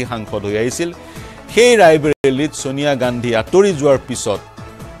ইন্দিৰা গান্ধী সাংসদ হৈ আহিছিল সেই ৰায়বেৰেলীত সোনিয়া গান্ধী আঁতৰি যোৱাৰ পিছত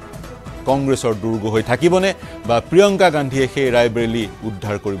কংগ্ৰেছৰ দুৰ্গ হৈ থাকিবনে বা প্ৰিয়ংকা গান্ধীয়ে সেই ৰায়বেৰেলী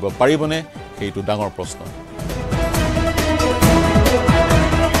উদ্ধাৰ কৰিব পাৰিবনে সেইটো ডাঙৰ প্ৰশ্ন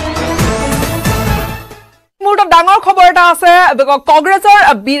মুহূৰ্তত ডাঙৰ খবৰ এটা আছে কংগ্ৰেছৰ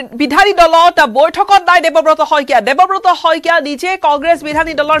বিধায়ী দলত বৈঠকত নাই দেৱব্ৰত শইকীয়া নিজে কংগ্ৰেছ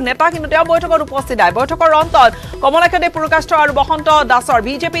বিধায়ী দলৰ নেতা কিন্তু তেওঁ বৈঠকত উপস্থিত নাই বৈঠকৰ অন্তত কমলাক্ষদেৱ পুৰকাষ্ট আৰু বসন্ত দাসৰ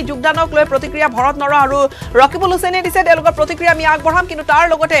বিজেপি যোগদানক লৈ প্ৰতিক্ৰিয়া ভৰত নৰ আৰু ৰকিবুল হুছেইনে দিছে তেওঁলোকৰ প্ৰতিক্ৰিয়া আমি আগবঢ়াম কিন্তু তাৰ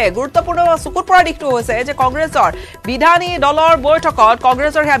লগতে গুৰুত্বপূৰ্ণ চকুত পৰা দিশটো হৈছে যে কংগ্ৰেছৰ বিধায়ী দলৰ বৈঠকত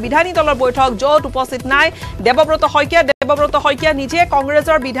কংগ্ৰেছৰ বিধায়ী দলৰ বৈঠক য'ত উপস্থিত নাই দেৱব্ৰত শইকীয়া নিজে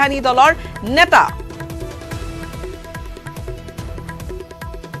কংগ্ৰেছৰ বিধায়ী দলৰ নেতা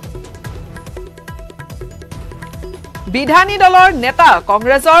বিধায়ী দলৰ নেতা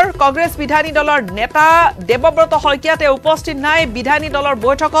কংগ্ৰেছ বিধায়ী দলৰ নেতা দেৱব্ৰত শইকীয়া তেওঁ উপস্থিত নাই বিধায়ী দলৰ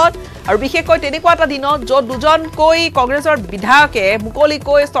বৈঠকত আৰু বিশেষকৈ তেনেকুৱা এটা দিনত য'ত দুজনকৈ কংগ্ৰেছৰ বিধায়কে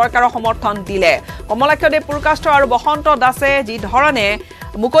মুকলিকৈ চৰকাৰৰ সমৰ্থন দিলে কমলাক্ষদেৱ পুৰকাষ্ট আৰু বসন্ত দাসে যি ধৰণে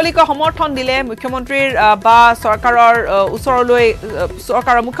মুকলিকৈ সমৰ্থন দিলে মুখ্যমন্ত্ৰীৰ বা চৰকাৰৰ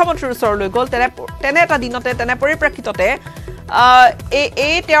মুখ্যমন্ত্ৰীৰ ওচৰলৈ গ'ল তেনে এটা দিনতে তেনে পৰিপ্ৰেক্ষিততে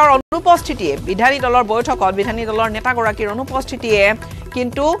এই তেওঁৰ অনুপস্থিতিয়ে বিধায়ী দলৰ বৈঠকত বিধায়ী দলৰ নেতাগৰাকীৰ অনুপস্থিতিয়ে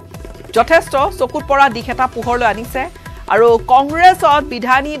কিন্তু যথেষ্ট চকুত পৰা দিশ এটা পোহৰলৈ আনিছে আৰু কংগ্ৰেছত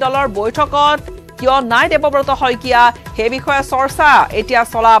বিধায়ী দলৰ বৈঠকত কিয় নাই দেৱব্ৰত শইকীয়া সেই বিষয়ে চৰ্চা এতিয়া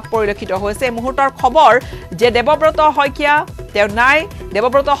চলা পৰিলক্ষিত হৈছে মুহূৰ্তৰ খবৰ যে দেৱব্ৰত শইকীয়া তেওঁ নাই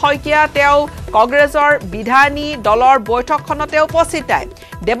দেৱব্ৰত শইকীয়া তেওঁ কংগ্ৰেছৰ বিধায়ী দলৰ বৈঠকখনতে উপস্থিত নাই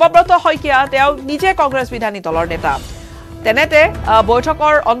দেৱব্ৰত শইকীয়া তেওঁ নিজে কংগ্ৰেছ বিধায়ী দলৰ নেতা তেনেতে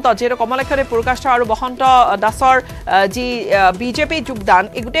বৈঠকৰ অন্তত যেটো কমলাক্ষদেৱ পুৰকাষ্ট আৰু বসন্ত দাসৰ যি বিজেপি যোগদান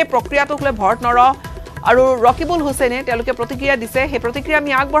এই গোটেই প্ৰক্ৰিয়াটোক লৈ ভৰত নৰ আৰু ৰকিবুল হুছেইনে তেওঁলোকে প্ৰতিক্ৰিয়া দিছে সেই প্ৰতিক্ৰিয়া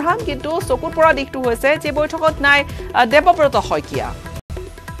আমি আগবঢ়াম কিন্তু চকুত পৰা দিশটো হৈছে যে বৈঠকত নাই দেৱব্ৰত শইকীয়া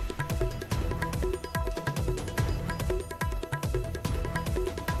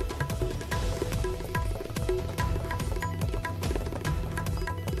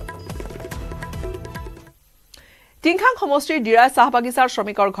টিংখাং সমষ্টিৰ ডিৰাই চাহ বাগিচাৰ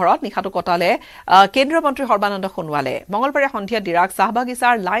শ্ৰমিকৰ ঘৰত নিশাটো কটালে কেন্দ্ৰীয় মন্ত্ৰী সৰ্বানন্দ সোণোৱালে মঙলবাৰে সন্ধিয়া ডিৰাক চাহ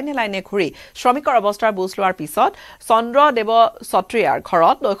বাগিচাৰ লাইনে ঘূৰি শ্ৰমিকৰ অৱস্থাৰ বুজ লোৱাৰ পিছত চন্দ্ৰদেৱ ছত্ৰিয়াৰ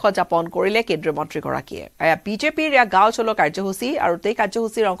ঘৰত নৈশ যাপন কৰিলে কেন্দ্ৰীয় মন্ত্ৰীগৰাকীয়ে বিজেপিৰ গাঁও চলো কাৰ্যসূচী আৰু এই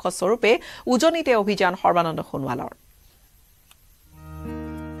কাৰ্যসূচীৰ অংশস্বৰূপে উজনিতে অভিযান সৰ্বানন্দ সোণোৱালৰ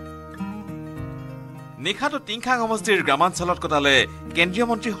নিশাটো টিংখাং সমষ্টিৰ গ্ৰামাঞ্চলত কটালে কেন্দ্ৰীয়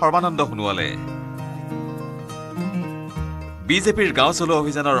মন্ত্ৰী সৰ্বানন্দ সোণোৱালে বিজেপিৰ গাঁও চলো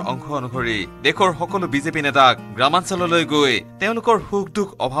অভিযানৰ অংশ অনুসৰি দেশৰ সকলো বিজেপি নেতাক গ্ৰামাঞ্চললৈ গৈ তেওঁলোকৰ সুখ দুখ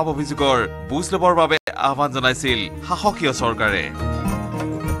অভাৱ অভিযোগৰ বুজ ল'বৰ বাবে আহ্বান জনাইছিল শাসকীয় চৰকাৰে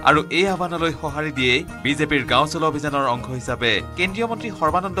আৰু এই আহ্বানলৈ সঁহাৰি দিয়ে বিজেপিৰ গাঁও চলো অভিযানৰ অংশ হিচাপে কেন্দ্ৰীয় মন্ত্ৰী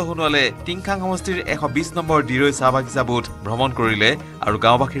সৰ্বানন্দ সোণোৱালে টিংখাং সমষ্টিৰ 120 নম্বৰ ডিৰৈ চাহ বাগিচা বুথ ভ্ৰমণ কৰিলে আৰু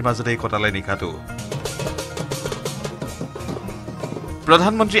গাঁওবাসীৰ মাজতে কটালে নিশাটো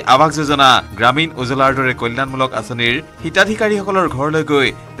প্ৰধানমন্ত্ৰী আৱাস যোজনা গ্ৰামীণ উজলাৰ দৰে কল্যাণমূলক আঁচনিৰ হিতাধিকাৰীসকলৰ ঘৰলৈ গৈ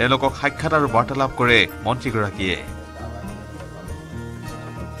তেওঁলোকক সাক্ষাৎ আৰু বাৰ্তালাপ কৰে মন্ত্ৰীগৰাকীয়ে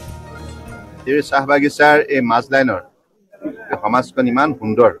চাহ বাগিচাৰ এই মাছ লাইনৰ সমাজখন ইমান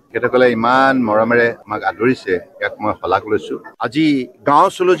সুন্দৰ তেখেতসকলে ইমান মৰমেৰে আমাক আদৰিছে ইয়াক মই শলাগ লৈছো আজি গাঁও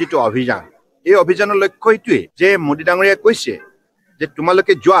চলো যিটো অভিযান এই অভিযানৰ লক্ষ্য এইটোৱেই যে মোদী ডাঙৰীয়াই কৈছে যে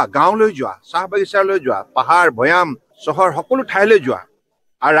তোমালোকে যোৱা গাঁৱলৈ যোৱা চাহ বাগিচালৈ যোৱা পাহাৰ ভৈয়াম চহৰ সকলো ঠাইলৈ যোৱা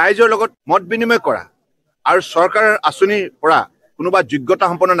আৰু ৰাইজৰ লগত মত বিনিময় কৰা আৰু চৰকাৰৰ আঁচনিৰ পৰা কোনোবা যোগ্যতা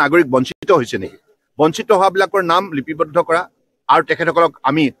সম্পন্ন নাগৰিক বঞ্চিত হৈছে নেকি বঞ্চিত হোৱাবিলাকৰ নাম লিপিবদ্ধ কৰা আৰু তেখেতসকলক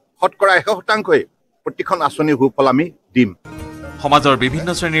আমি শতকৰা 100% প্ৰতিখন আঁচনিৰ সুফল আমি দিম সমাজৰ বিভিন্ন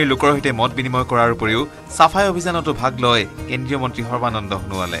শ্ৰেণীৰ লোকৰ সৈতে মত বিনিময় কৰাৰ উপৰিও সাফাই অভিযানতো ভাগ লয় কেন্দ্ৰীয় মন্ত্ৰী সৰ্বানন্দ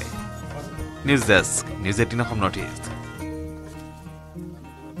সোণোৱালে news desk news 18 Assam north east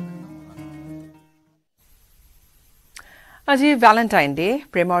আজি ভ্যালেন্টাইন ডে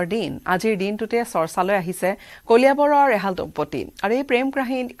প্ৰেমৰ দিন আজিৰ দিনটোতে চৰ্চালৈ আহিছে কলিয়াবৰৰ এহাল দম্পতি আৰু এই প্ৰেম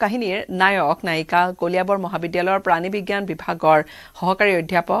কাহিনীৰ নায়ক নায়িকা কলিয়াবৰ মহাবিদ্যালয়ৰ প্ৰাণী বিজ্ঞান বিভাগৰ সহকাৰী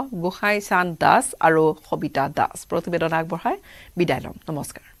অধ্যাপক গোসাই চান দাস আৰু সবিতা দাস প্ৰতিবেদন আগবঢ়াই বিদায় লম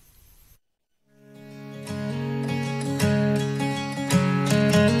নমস্কাৰ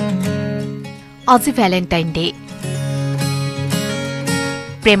আজি ভ্যালেন্টাইন ডে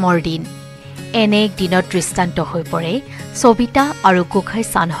প্ৰেমৰ দিন এনে এক দিনত দৃষ্টান্ত হৈ পৰে সবিতা আৰু গোসাই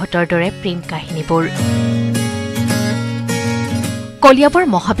চানহতৰ দৰে প্ৰেম কাহিনীবোৰ কলিয়াবৰ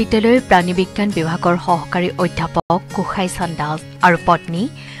মহাবিদ্যালয়ৰ প্ৰাণী বিজ্ঞান বিভাগৰ সহকাৰী অধ্যাপক গোসাই চান দাস আৰু পত্নী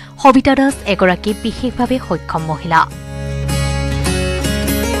সবিতা দাস এগৰাকী বিশেষভাৱে সক্ষম মহিলা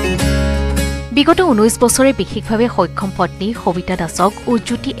বিগত 19 বছৰে বিশেষভাৱে সক্ষম পত্নী সবিতা দাসক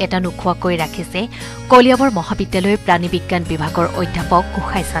উজ্জুতি এটা নোখোৱাকৈ ৰাখিছে কলিয়াবৰ মহাবিদ্যালয়ৰ প্ৰাণী বিজ্ঞান বিভাগৰ অধ্যাপক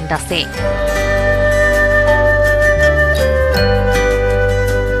গোসাই চান দাসে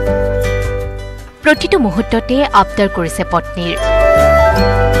প্ৰতিটো মুহূৰ্ততে আবদাৰ কৰিছে পত্নীৰ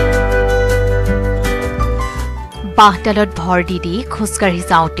বাহডালত ভৰ দি খোজকাঢ়ি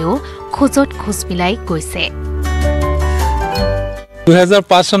যাওঁতেও খোজত খোজ মিলাই গৈছে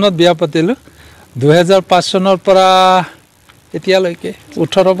 2005 চনত বিয়া পাতিলো 2005 চনৰ পৰা এতিয়ালৈকে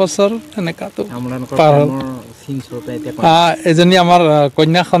 18 বছৰ এনেকাটো পাৰ হ'ল এজনী আমাৰ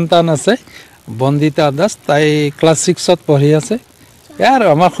কন্যা সন্তান আছে বন্দিতা দাস তাই ক্লাস 6ত পঢ়ি আছে ইয়াৰ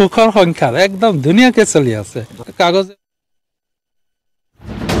আমাৰ সুখৰ সংখ্যা একদম ধুনীয়াকৈ চলি আছে কাগজ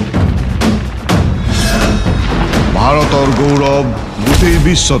ভাৰতৰ গৌৰৱ গোটেই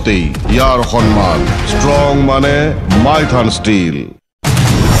বিশ্বতেই ইয়াৰ সন্মান ষ্ট্ৰং মানে মাইথান ষ্টীল